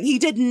reason. He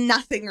did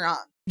nothing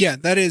wrong. Yeah,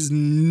 that is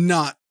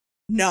not.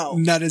 No.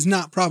 That is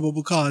not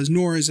probable cause,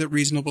 nor is it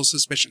reasonable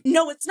suspicion.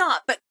 No, it's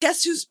not. But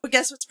guess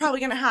what's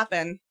probably going to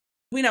happen?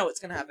 We know what's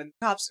going to happen.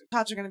 Cops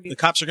are going to be. The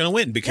cops are going to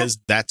win because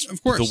that's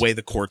of course the way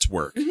the courts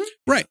work. Mm-hmm.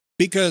 Right.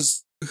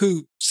 Because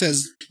who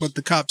says what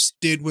the cops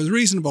did was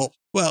reasonable?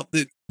 Well,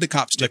 the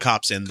cops did. The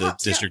cops and the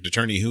district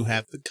attorney who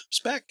have the cops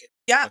back.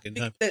 Yeah.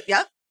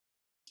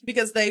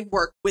 because they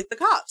work with the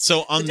cops.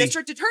 So on the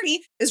district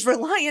attorney is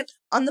reliant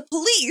on the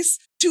police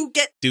to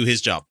do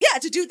his job. Yeah,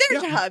 to do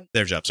their job.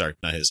 Their job, sorry,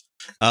 not his.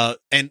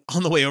 And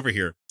on the way over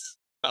here,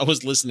 I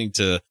was listening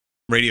to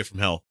Radio from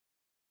Hell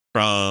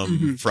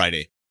from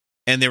Friday.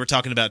 And they were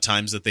talking about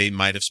times that they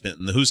might have spent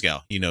in the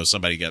Hoosgow.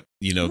 Somebody got,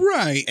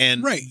 Right.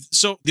 And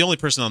so the only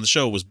person on the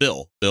show was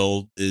Bill.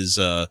 Bill is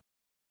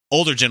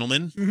older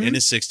gentleman in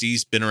his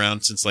 60s, been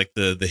around since like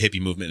the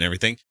hippie movement and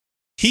everything.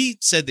 He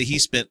said that he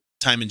spent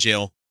time in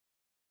jail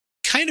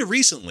kind of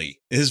recently,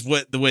 is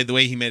what the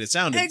way he made it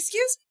sound.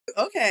 Excuse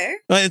me. Okay.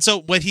 And so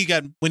when he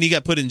got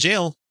put in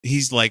jail,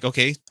 he's like,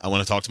 okay, I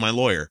want to talk to my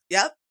lawyer.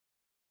 Yep.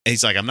 And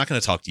he's like, I'm not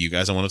going to talk to you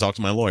guys. I want to talk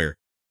to my lawyer.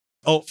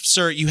 Oh,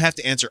 sir, you have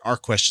to answer our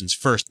questions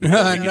first before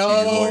we get to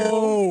your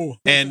lawyer.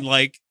 And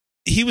like,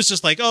 he was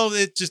just like, oh,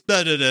 it just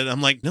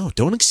I'm like, no,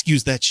 don't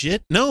excuse that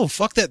shit. No,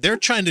 fuck that. They're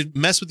trying to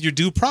mess with your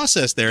due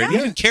process there. And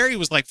even Carrie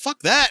was like, fuck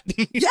that.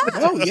 Yeah.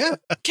 Oh, yeah.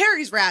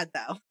 Carrie's rad,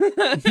 though.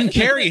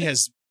 Carrie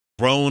has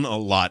grown a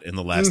lot in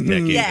the last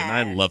decade, and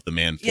I love the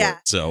man for it.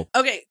 So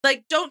okay,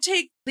 like, don't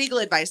take legal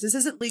advice. This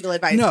isn't legal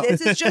advice. No.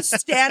 This is just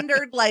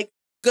standard, like,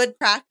 good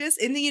practice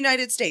in the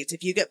United States.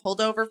 If you get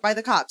pulled over by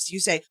the cops, you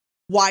say,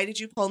 why did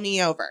you pull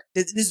me over?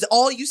 This is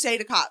all you say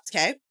to cops,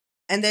 okay?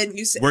 And then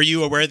you say, were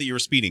you aware that you were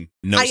speeding?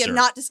 No, I sir. am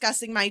not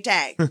discussing my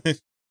day.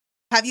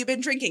 Have you been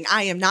drinking?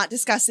 I am not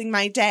discussing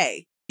my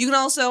day. You can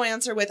also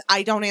answer with,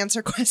 I don't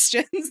answer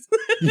questions.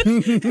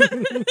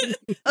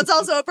 That's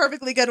also a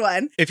perfectly good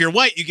one. If you're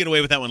white, you get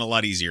away with that one a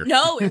lot easier.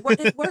 No, it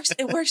works.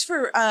 It works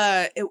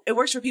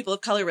for people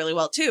of color really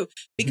well too,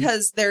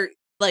 because they're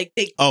like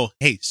they. Oh,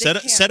 hey,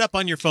 set up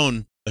on your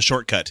phone a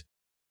shortcut.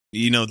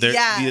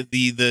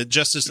 The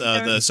Justice,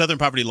 the Southern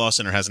Poverty Law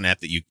Center has an app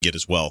that you can get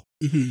as well.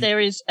 There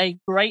is a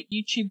great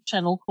YouTube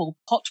channel called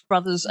Pot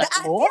Brothers at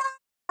Law.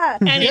 Yeah.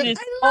 And it is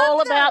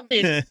all about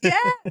this. Yeah.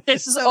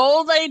 This is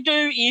all they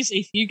do is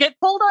if you get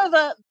pulled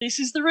over, this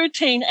is the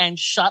routine, and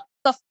shut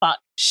the fuck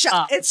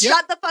up. It's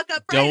Shut the Fuck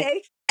Up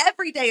Friday.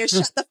 Every day is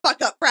Shut the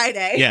Fuck Up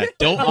Friday. Yeah,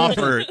 don't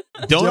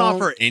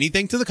offer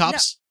anything to the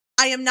cops.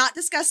 No, I am not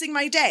discussing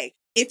my day.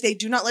 If they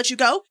do not let you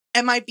go,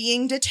 am I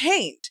being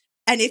detained?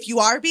 And if you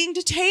are being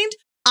detained,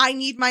 I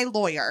need my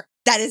lawyer.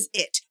 That is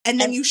it. And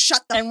then you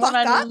shut the fuck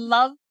up. I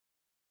love,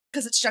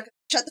 because it's shut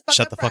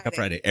the fuck up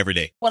Friday every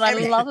day. What I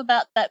love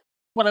about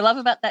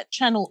that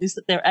channel is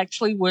that they're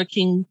actually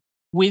working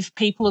with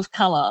people of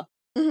color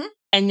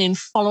and then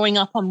following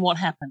up on what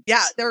happened.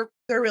 Yeah, they're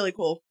really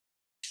cool.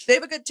 They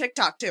have a good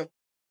TikTok too.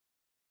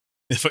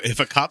 If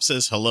a cop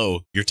says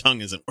hello, your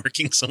tongue isn't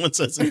working. Someone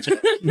says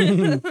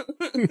it.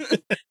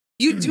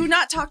 You do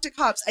not talk to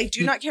cops. I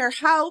do not care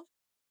how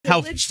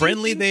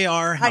friendly they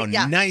are, how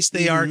nice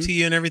they are to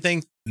you and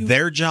everything.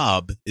 Their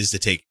job is to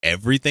take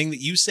everything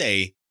that you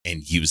say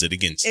and use it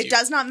against you. It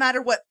does not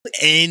matter what.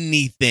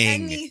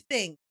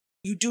 Anything.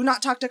 You do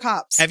not talk to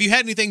cops. Have you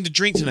had anything to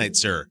drink tonight,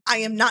 sir? I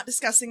am not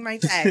discussing my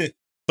day.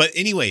 But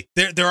anyway,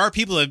 there are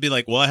people that would be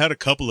like, well, I had a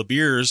couple of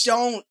beers.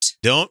 Don't.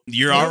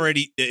 You're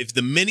already, if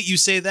the minute you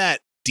say that,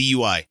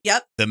 DUI.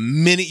 Yep. The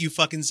minute you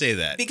fucking say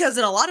that. Because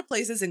in a lot of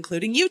places,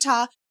 including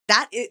Utah,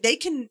 they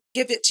can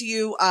give it to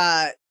you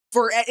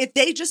for if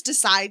they just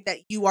decide that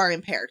you are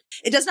impaired.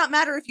 It does not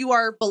matter if you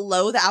are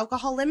below the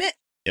alcohol limit,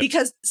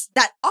 because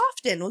that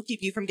often will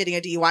keep you from getting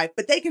a DUI.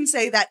 But they can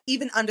say that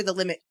even under the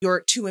limit,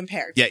 you're too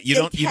impaired. Yeah, you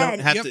don't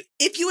have to.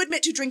 If you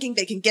admit to drinking,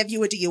 they can give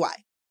you a DUI.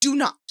 Do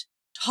not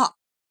talk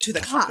to the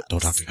cops.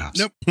 Don't talk to cops.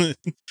 Nope.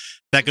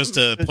 That goes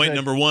to point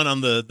number 1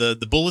 on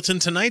the bulletin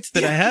tonight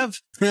that I have.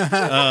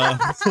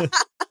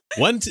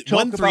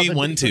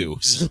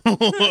 1312. So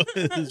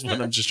is what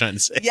I'm just trying to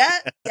say.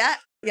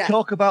 Yeah.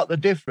 Talk about the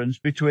difference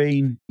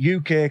between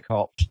UK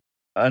cops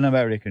and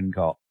American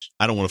cops.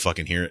 I don't want to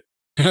fucking hear it.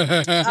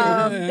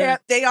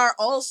 They are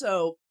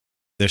also.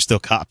 They're still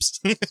cops.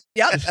 Yep.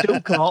 They're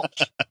still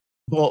cops,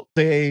 but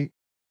they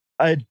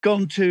had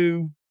gone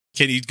to.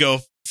 Can you go?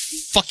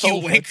 Fuck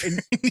you, Wink.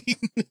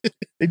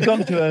 They'd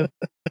gone to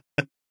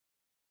a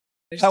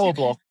power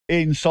block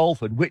in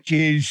Salford, which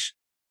is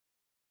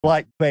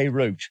like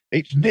Beirut.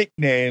 It's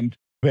nicknamed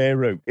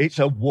Beirut. It's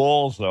a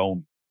war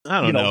zone.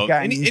 I don't know.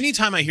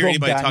 Anytime I hear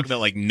anybody talk about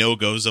like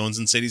no-go zones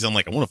in cities, I'm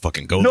like, I want to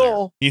fucking go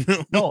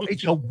there. No,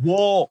 it's a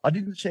war. I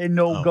didn't say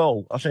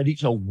no-go. I said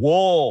it's a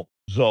war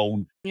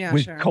zone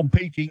with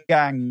competing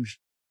gangs.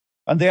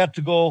 And they had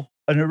to go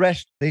and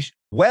arrest this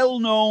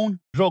well-known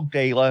drug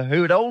dealer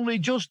who had only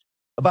just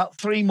about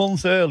 3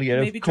 months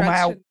earlier come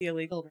out. Be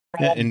illegal.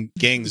 And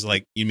gangs,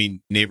 like, you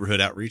mean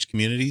neighborhood outreach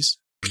communities?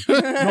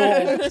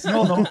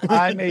 No.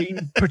 I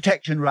mean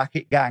protection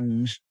racket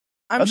gangs.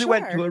 And they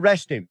went to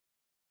arrest him.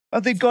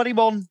 And they got him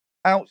on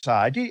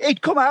outside.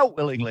 He'd come out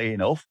willingly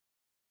enough.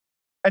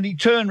 And he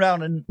turned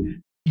around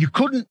and you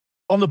couldn't,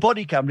 on the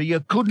body camera, you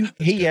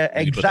couldn't hear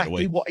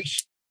exactly what he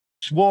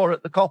swore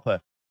at the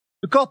copper.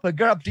 The copper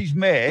grabs his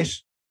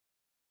mace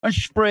and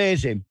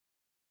sprays him.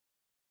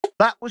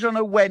 That was on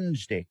a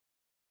Wednesday.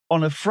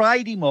 On a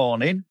Friday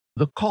morning,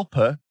 the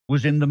copper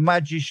was in the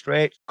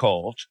magistrate's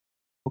court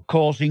for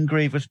causing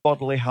grievous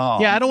bodily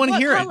harm. Yeah, I don't want to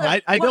What hear color?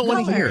 it. I What don't want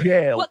to color? hear it.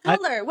 Jail. What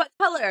color? What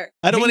color?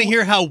 I don't want to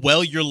hear how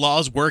well your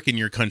laws work in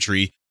your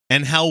country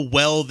and how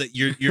well that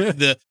your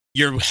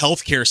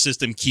healthcare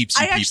system keeps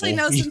you I actually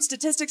people. know some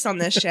statistics on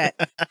this shit.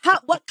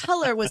 What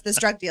color was this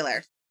drug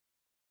dealer?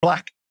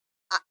 Black.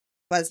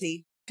 Was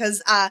he?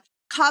 Because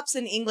cops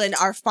in England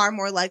are far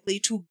more likely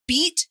to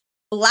beat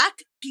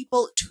black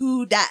people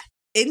to death.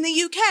 In the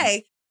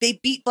UK, they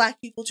beat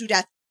black people to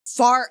death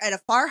at a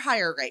far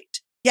higher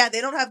rate. Yeah,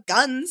 they don't have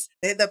guns.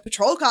 The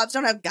patrol cops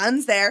don't have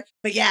guns there.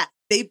 But yeah,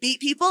 they beat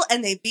people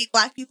and they beat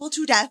black people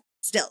to death.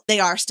 Still, they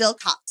are still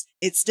cops.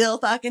 It still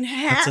fucking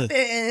happens.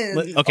 Okay,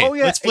 Oh,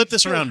 yeah, let's flip it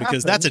this still around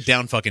because that's a happens.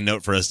 down fucking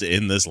note for us to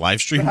end this live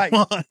stream Right.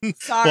 on.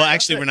 Sorry. Well,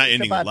 actually, we're not It's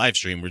ending the about- live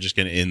stream. We're just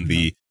going to end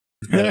the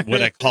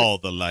what I call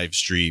the live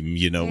stream.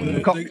 You know, The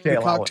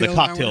the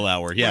cocktail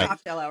hour. Yeah,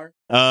 Cocktail hour.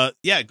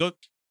 yeah. Go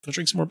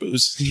drink some more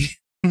booze.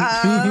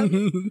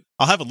 Um,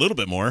 I'll have a little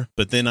bit more,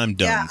 but then I'm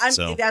done. yeah,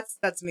 so,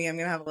 that's me. I'm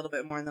gonna have a little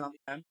bit more and then I'll be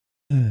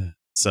done.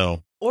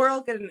 so Or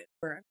I'll get an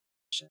Uber.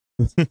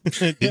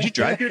 did you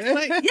drive here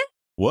tonight? Yeah.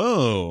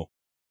 Whoa,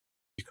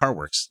 your car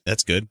works.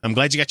 That's good. I'm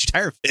glad you got your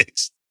tire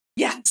fixed.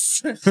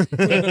 Yes.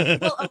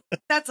 Well,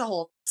 that's a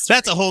whole.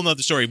 That's a whole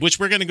nother story, which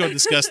we're going to go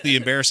discuss the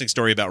embarrassing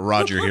story about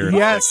Roger here.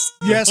 Yes,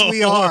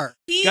 we are.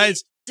 He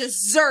Guys,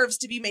 deserves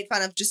to be made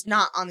fun of, just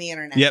not on the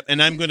internet. Yep,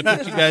 and I'm going to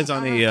put you guys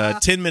on a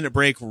 10-minute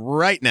break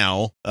right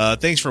now.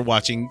 Thanks for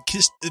watching.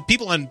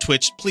 People on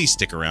Twitch, please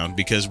stick around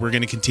because we're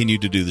going to continue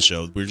to do the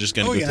show. We're just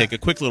going to take a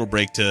quick little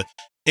break to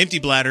empty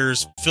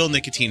bladders, fill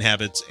nicotine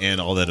habits,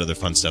 and all that other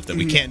fun stuff that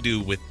we can't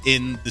do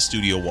within the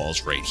studio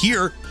walls right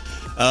here.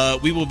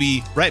 We will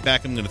be right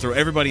back. I'm going to throw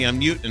everybody on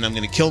mute, and I'm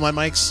going to kill my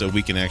mics so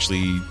we can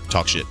actually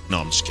talk shit. No,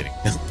 I'm just kidding.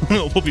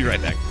 We'll be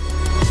right back.